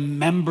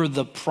remember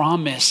the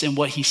promise and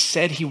what he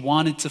said he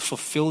wanted to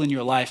fulfill in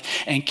your life?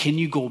 And can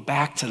you go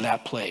back to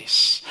that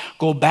place?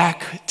 Go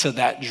back to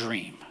that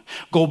dream.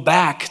 Go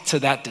back to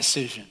that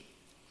decision.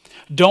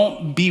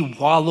 Don't be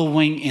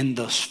wallowing in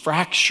the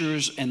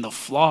fractures and the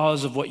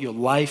flaws of what your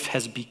life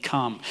has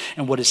become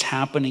and what is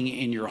happening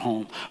in your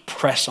home.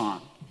 Press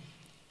on.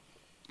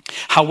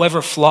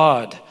 However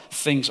flawed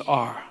things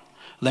are,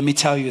 let me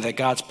tell you that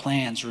God's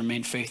plans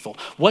remain faithful.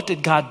 What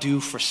did God do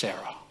for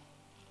Sarah?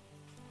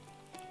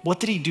 What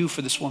did he do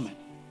for this woman?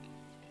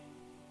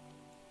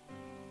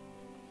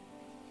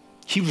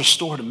 He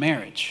restored a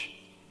marriage.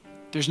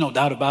 There's no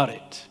doubt about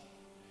it.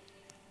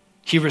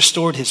 He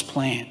restored his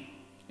plan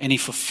and he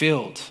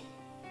fulfilled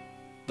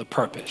the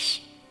purpose.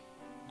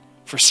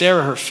 For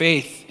Sarah, her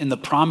faith in the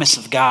promise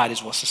of God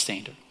is what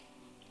sustained her.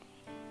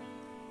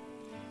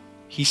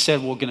 He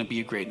said, we're going to be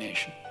a great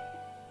nation.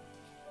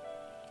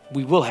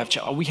 We will have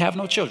children. We have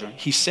no children.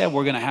 He said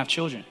we're going to have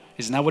children.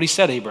 Isn't that what he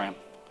said, Abraham?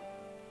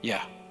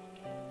 Yeah.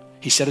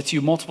 He said it to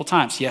you multiple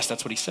times. Yes,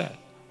 that's what he said.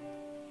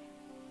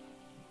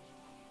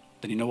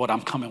 Then you know what?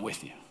 I'm coming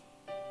with you.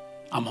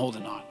 I'm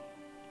holding on.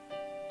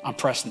 I'm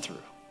pressing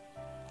through.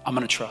 I'm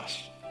going to trust.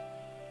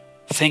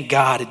 Thank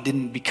God it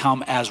didn't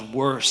become as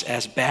worse,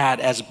 as bad,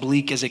 as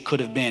bleak as it could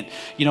have been.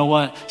 You know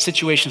what?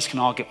 Situations can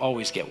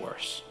always get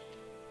worse.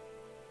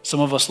 Some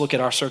of us look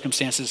at our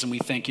circumstances and we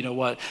think, you know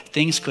what?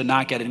 Things could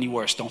not get any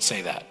worse. Don't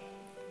say that.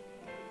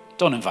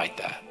 Don't invite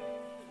that.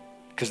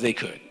 Because they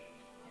could.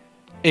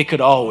 It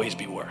could always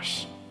be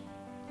worse.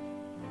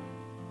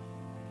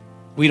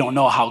 We don't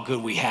know how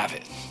good we have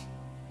it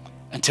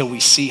until we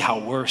see how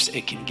worse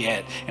it can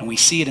get. And we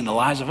see it in the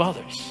lives of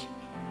others.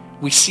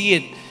 We see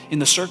it in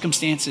the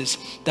circumstances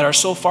that are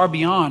so far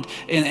beyond.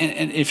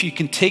 And if you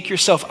can take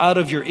yourself out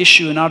of your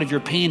issue and out of your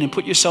pain and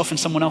put yourself in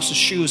someone else's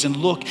shoes and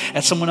look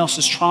at someone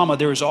else's trauma,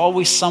 there is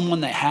always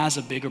someone that has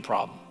a bigger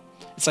problem.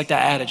 It's like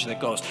that adage that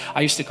goes,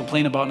 I used to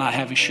complain about not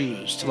having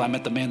shoes till I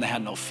met the man that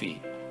had no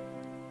feet.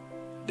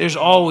 There's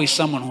always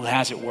someone who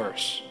has it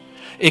worse.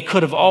 It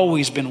could have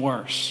always been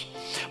worse.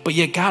 But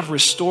yet God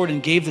restored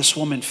and gave this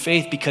woman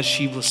faith because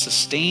she was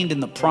sustained in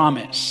the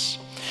promise.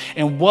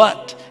 And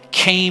what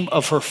came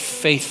of her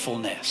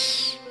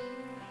faithfulness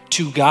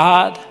to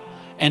God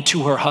and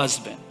to her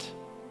husband?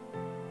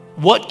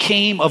 What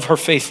came of her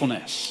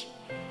faithfulness?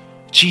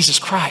 Jesus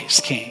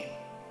Christ came.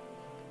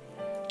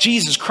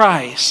 Jesus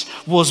Christ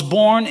was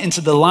born into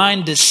the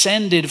line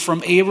descended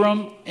from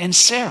Abram and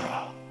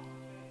Sarah.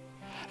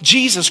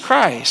 Jesus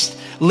Christ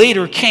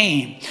later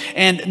came,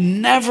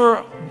 and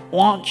never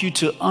want you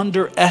to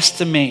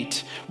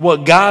underestimate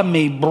what God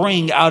may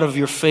bring out of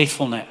your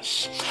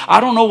faithfulness. I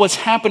don't know what's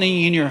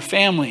happening in your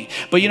family,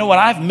 but you know what?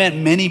 I've met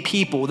many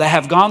people that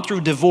have gone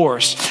through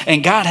divorce,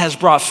 and God has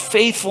brought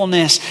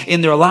faithfulness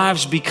in their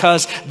lives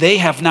because they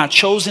have not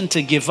chosen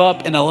to give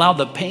up and allow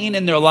the pain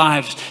in their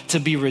lives to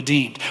be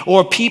redeemed.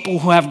 Or people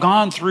who have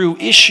gone through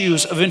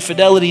issues of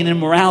infidelity and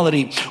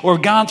immorality, or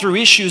gone through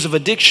issues of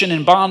addiction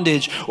and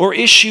bondage, or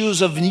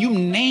issues of you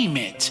name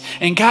it.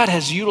 And God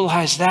has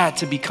utilized that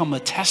to become a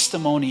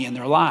testimony in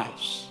their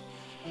lives.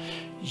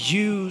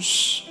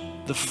 Use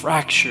the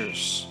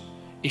fractures.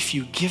 If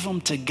you give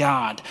them to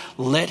God,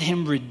 let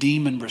him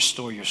redeem and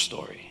restore your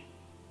story.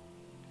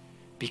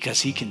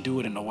 Because he can do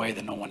it in a way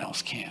that no one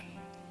else can.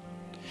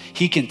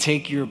 He can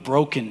take your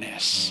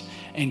brokenness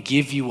and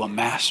give you a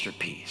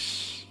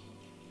masterpiece.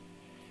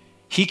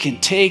 He can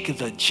take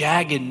the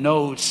jagged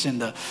notes and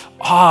the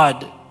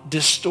odd,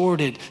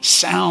 distorted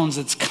sounds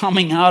that's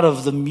coming out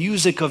of the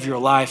music of your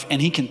life,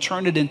 and he can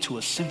turn it into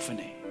a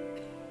symphony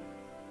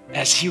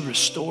as he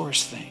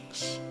restores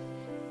things.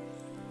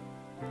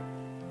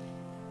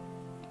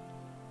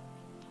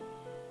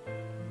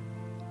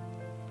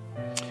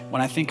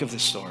 When I think of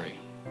this story,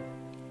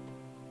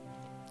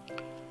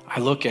 I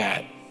look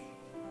at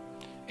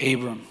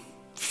Abram,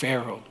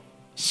 Pharaoh,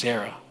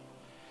 Sarah,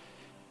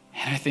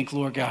 and I think,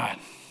 Lord God,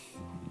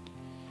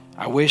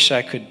 I wish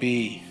I could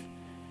be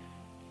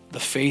the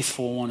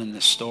faithful one in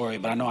this story,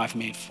 but I know I've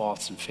made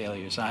faults and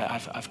failures.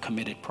 I've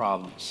committed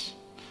problems,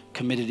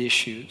 committed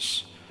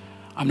issues.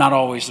 I'm not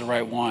always the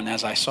right one.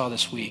 As I saw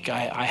this week,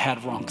 I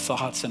had wrong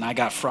thoughts and I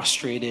got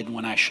frustrated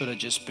when I should have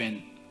just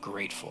been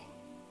grateful.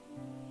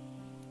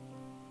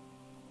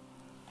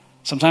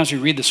 Sometimes we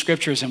read the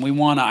scriptures and we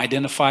want to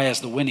identify as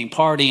the winning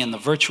party and the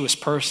virtuous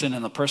person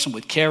and the person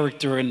with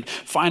character and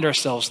find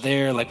ourselves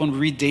there. Like when we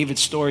read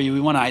David's story, we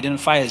want to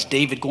identify as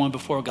David going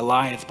before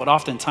Goliath. But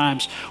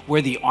oftentimes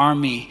we're the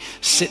army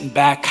sitting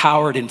back,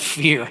 cowered in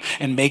fear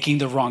and making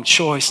the wrong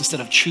choice instead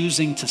of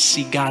choosing to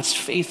see God's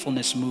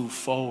faithfulness move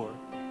forward.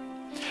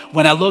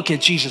 When I look at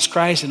Jesus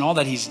Christ and all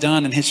that he's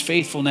done and his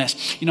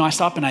faithfulness, I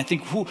stop and I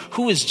think,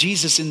 who is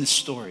Jesus in this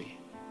story?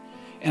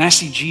 And I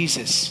see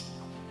Jesus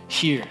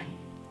here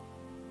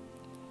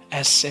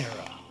as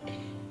Sarah.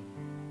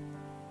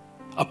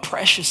 A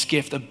precious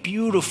gift, a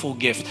beautiful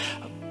gift.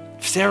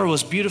 Sarah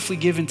was beautifully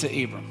given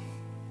to Abram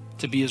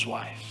to be his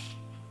wife.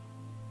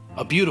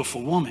 A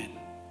beautiful woman.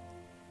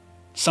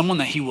 Someone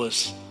that he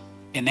was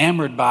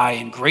enamored by,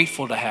 and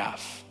grateful to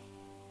have.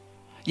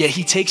 Yet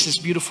he takes this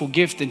beautiful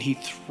gift and he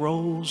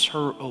throws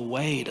her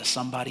away to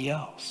somebody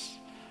else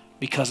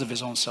because of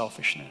his own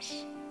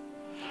selfishness.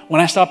 When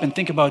I stop and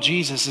think about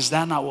Jesus, is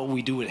that not what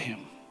we do with him?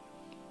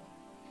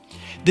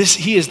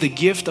 He is the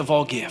gift of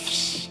all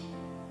gifts.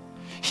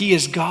 He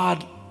is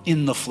God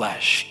in the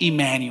flesh,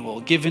 Emmanuel,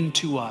 given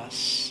to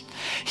us.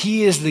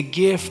 He is the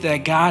gift that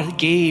God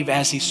gave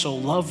as he so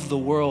loved the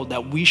world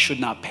that we should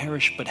not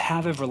perish but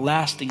have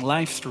everlasting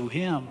life through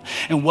him.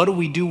 And what do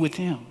we do with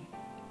him?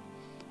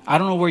 I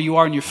don't know where you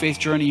are in your faith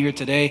journey here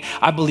today.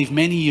 I believe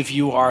many of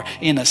you are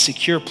in a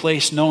secure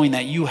place knowing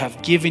that you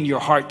have given your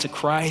heart to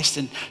Christ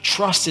and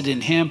trusted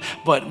in him.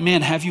 But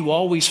man, have you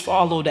always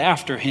followed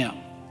after him?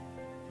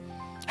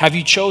 Have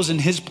you chosen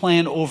his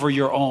plan over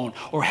your own?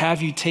 Or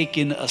have you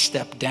taken a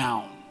step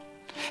down?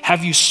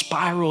 Have you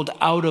spiraled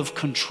out of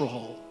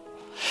control?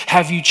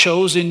 Have you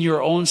chosen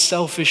your own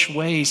selfish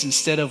ways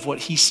instead of what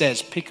he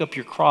says, pick up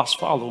your cross,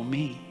 follow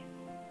me?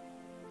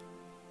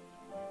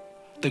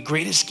 The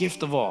greatest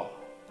gift of all,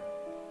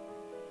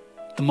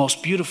 the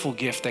most beautiful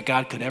gift that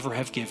God could ever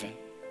have given.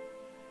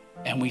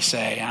 And we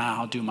say,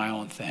 I'll do my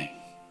own thing.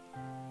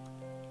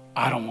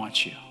 I don't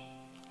want you.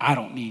 I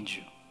don't need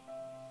you.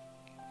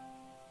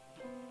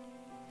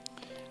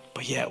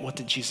 But yet, what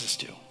did Jesus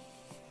do?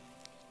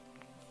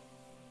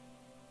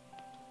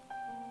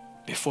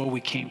 Before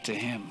we came to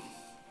him,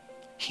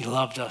 he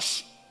loved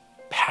us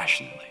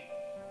passionately.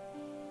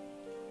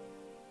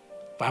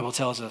 The Bible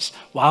tells us,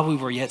 while we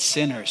were yet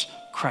sinners,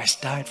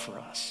 Christ died for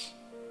us.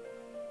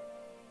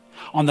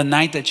 On the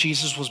night that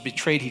Jesus was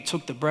betrayed, he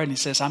took the bread and he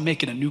says, I'm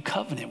making a new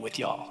covenant with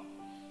y'all.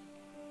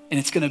 And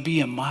it's going to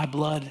be in my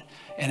blood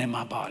and in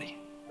my body.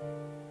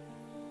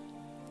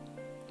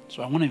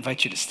 So I want to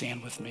invite you to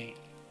stand with me.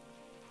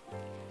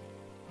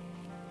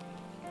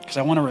 Because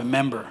I want to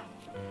remember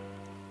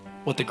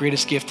what the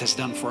greatest gift has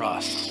done for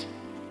us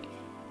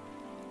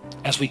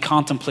as we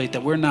contemplate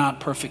that we're not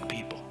perfect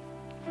people.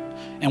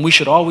 And we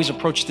should always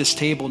approach this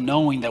table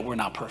knowing that we're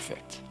not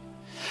perfect.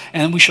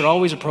 And we should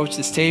always approach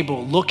this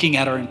table looking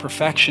at our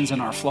imperfections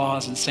and our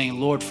flaws and saying,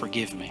 Lord,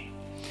 forgive me.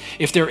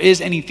 If there is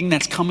anything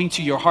that's coming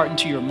to your heart and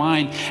to your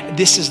mind,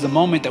 this is the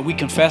moment that we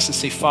confess and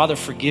say, Father,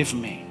 forgive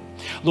me.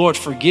 Lord,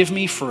 forgive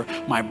me for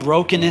my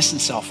brokenness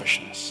and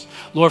selfishness.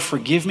 Lord,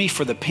 forgive me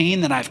for the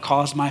pain that I've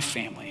caused my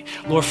family.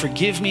 Lord,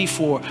 forgive me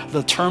for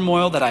the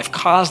turmoil that I've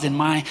caused in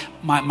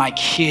my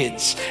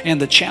kids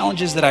and the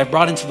challenges that I've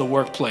brought into the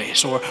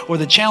workplace or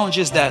the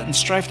challenges that and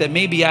strife that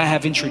maybe I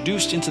have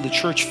introduced into the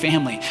church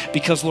family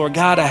because, Lord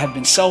God, I have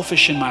been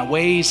selfish in my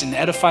ways and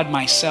edified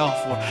myself.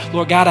 Or,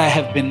 Lord God, I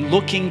have been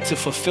looking to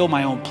fulfill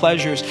my own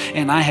pleasures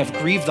and I have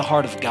grieved the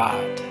heart of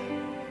God.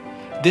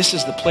 This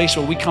is the place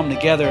where we come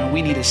together and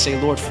we need to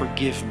say, Lord,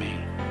 forgive me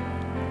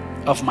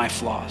of my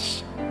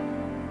flaws.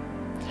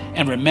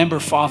 And remember,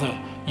 Father,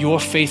 your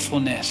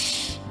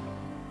faithfulness,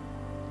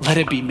 let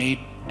it be made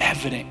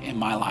evident in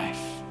my life.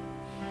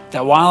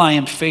 That while I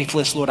am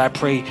faithless, Lord, I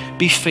pray,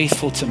 be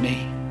faithful to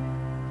me.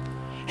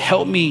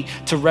 Help me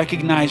to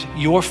recognize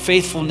your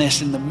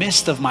faithfulness in the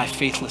midst of my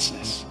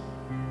faithlessness.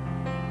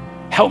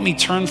 Help me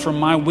turn from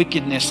my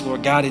wickedness,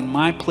 Lord God, in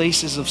my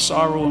places of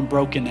sorrow and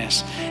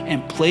brokenness,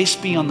 and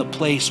place me on the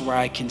place where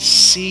I can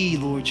see,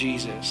 Lord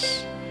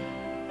Jesus,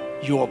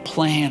 your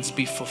plans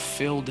be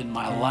fulfilled in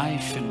my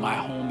life, in my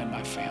home, in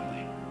my family.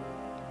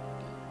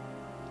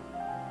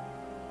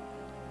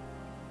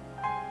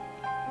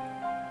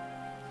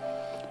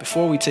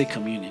 Before we take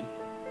communion,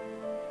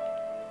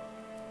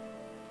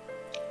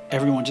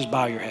 everyone just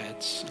bow your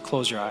heads and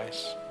close your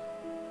eyes.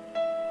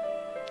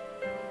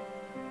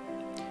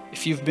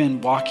 If you've been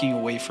walking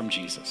away from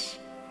Jesus,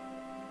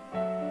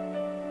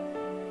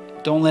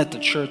 don't let the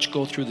church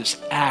go through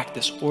this act,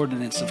 this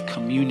ordinance of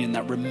communion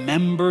that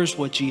remembers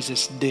what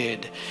Jesus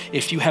did.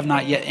 If you have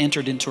not yet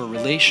entered into a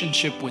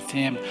relationship with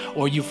him,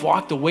 or you've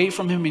walked away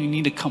from him and you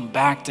need to come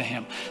back to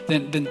him,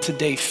 then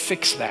today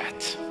fix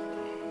that.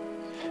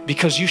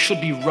 Because you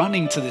should be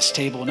running to this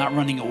table, not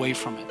running away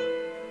from it.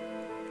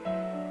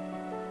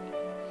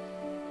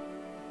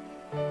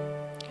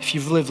 If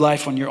you've lived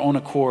life on your own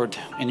accord,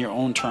 in your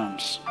own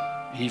terms,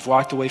 and you've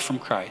walked away from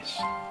Christ,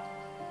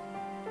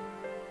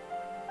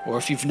 or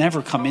if you've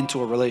never come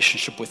into a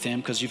relationship with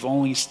him because you've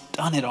always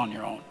done it on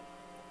your own,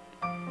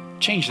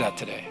 change that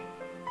today.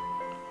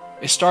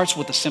 It starts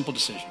with a simple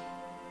decision.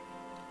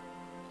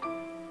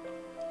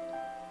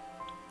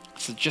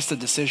 It's just a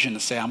decision to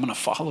say, I'm going to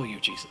follow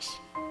you, Jesus.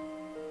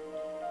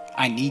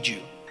 I need you.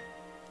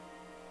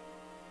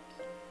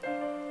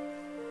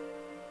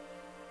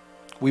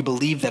 We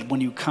believe that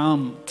when you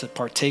come to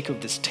partake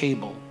of this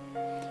table,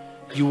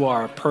 you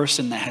are a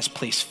person that has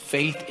placed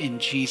faith in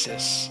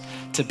Jesus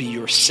to be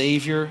your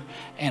Savior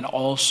and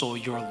also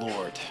your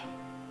Lord,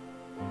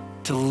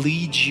 to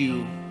lead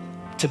you,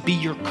 to be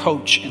your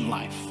coach in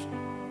life,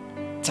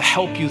 to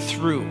help you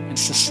through and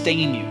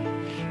sustain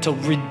you, to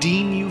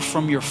redeem you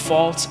from your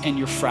faults and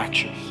your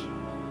fractures,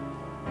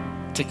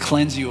 to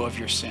cleanse you of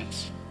your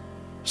sins.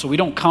 So we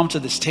don't come to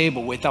this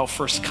table without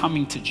first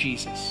coming to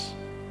Jesus.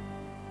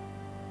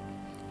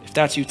 If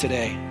that's you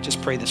today,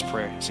 just pray this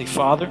prayer. Say,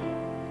 Father,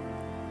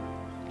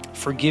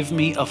 forgive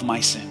me of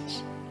my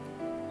sins.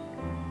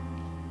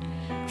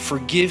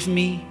 Forgive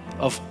me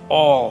of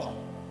all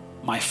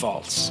my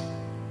faults.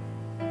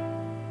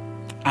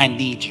 I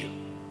need you.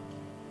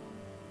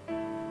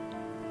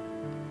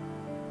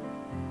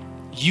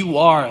 You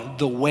are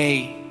the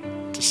way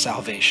to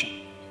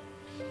salvation.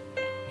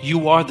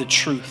 You are the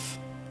truth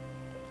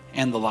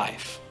and the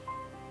life.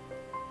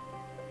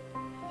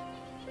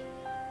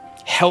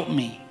 Help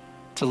me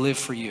to live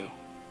for you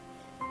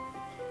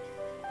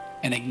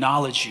and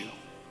acknowledge you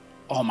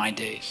all my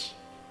days.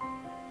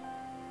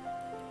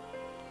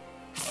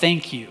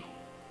 Thank you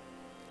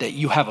that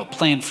you have a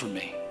plan for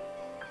me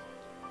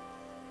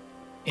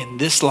in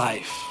this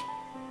life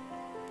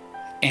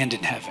and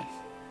in heaven.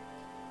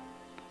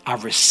 I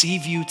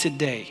receive you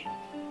today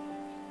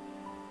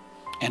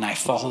and I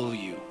follow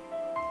you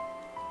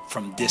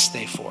from this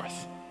day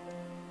forth.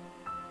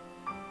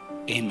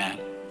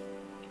 Amen.